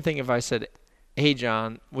be one thing if I said, hey,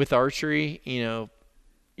 John, with archery, you're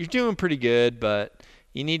doing pretty good, but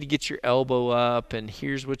you need to get your elbow up, and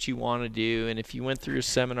here's what you want to do. And if you went through a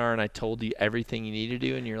seminar and I told you everything you need to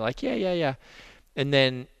do, and you're like, yeah. And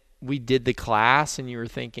then we did the class, and you were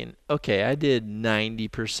thinking, okay, I did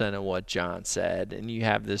 90% of what John said. And you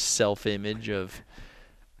have this self-image of,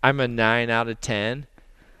 I'm a 9 out of 10.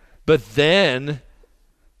 But then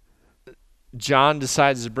John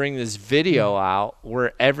decides to bring this video out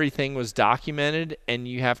where everything was documented, and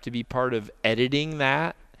you have to be part of editing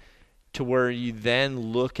that to where you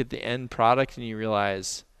then look at the end product and you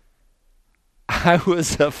realize I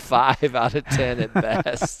was a 5 out of 10 at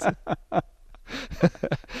best.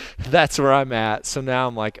 That's where I'm at. So now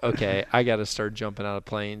I'm like, okay, I got to start jumping out of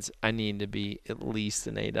planes. I need to be at least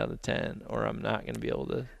an 8 out of 10, or I'm not going to be able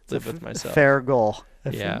to live with myself. Fair goal.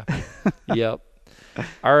 Yeah. Yep.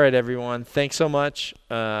 All right, everyone. Thanks so much.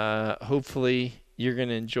 Hopefully you're going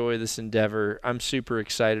to enjoy this endeavor. I'm super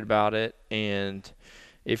excited about it. And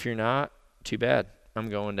if you're not, too bad. I'm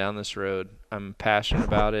going down this road. I'm passionate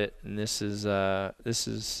about it. And this is the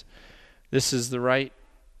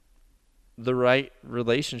right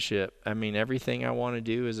relationship. I mean, everything I want to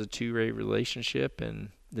do is a two-way relationship, and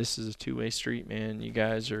this is a two-way street, man. You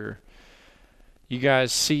guys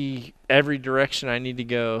see every direction I need to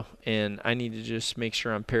go, and I need to just make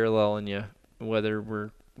sure I'm paralleling you, whether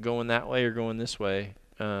we're going that way or going this way.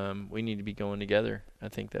 We need to be going together. I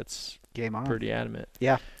think that's game on. Pretty adamant.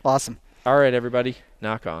 Yeah, awesome. All right, everybody,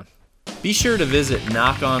 knock on. Be sure to visit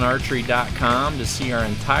knockonarchery.com to see our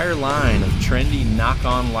entire line of trendy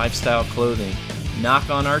knock-on lifestyle clothing.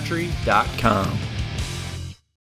 knockonarchery.com.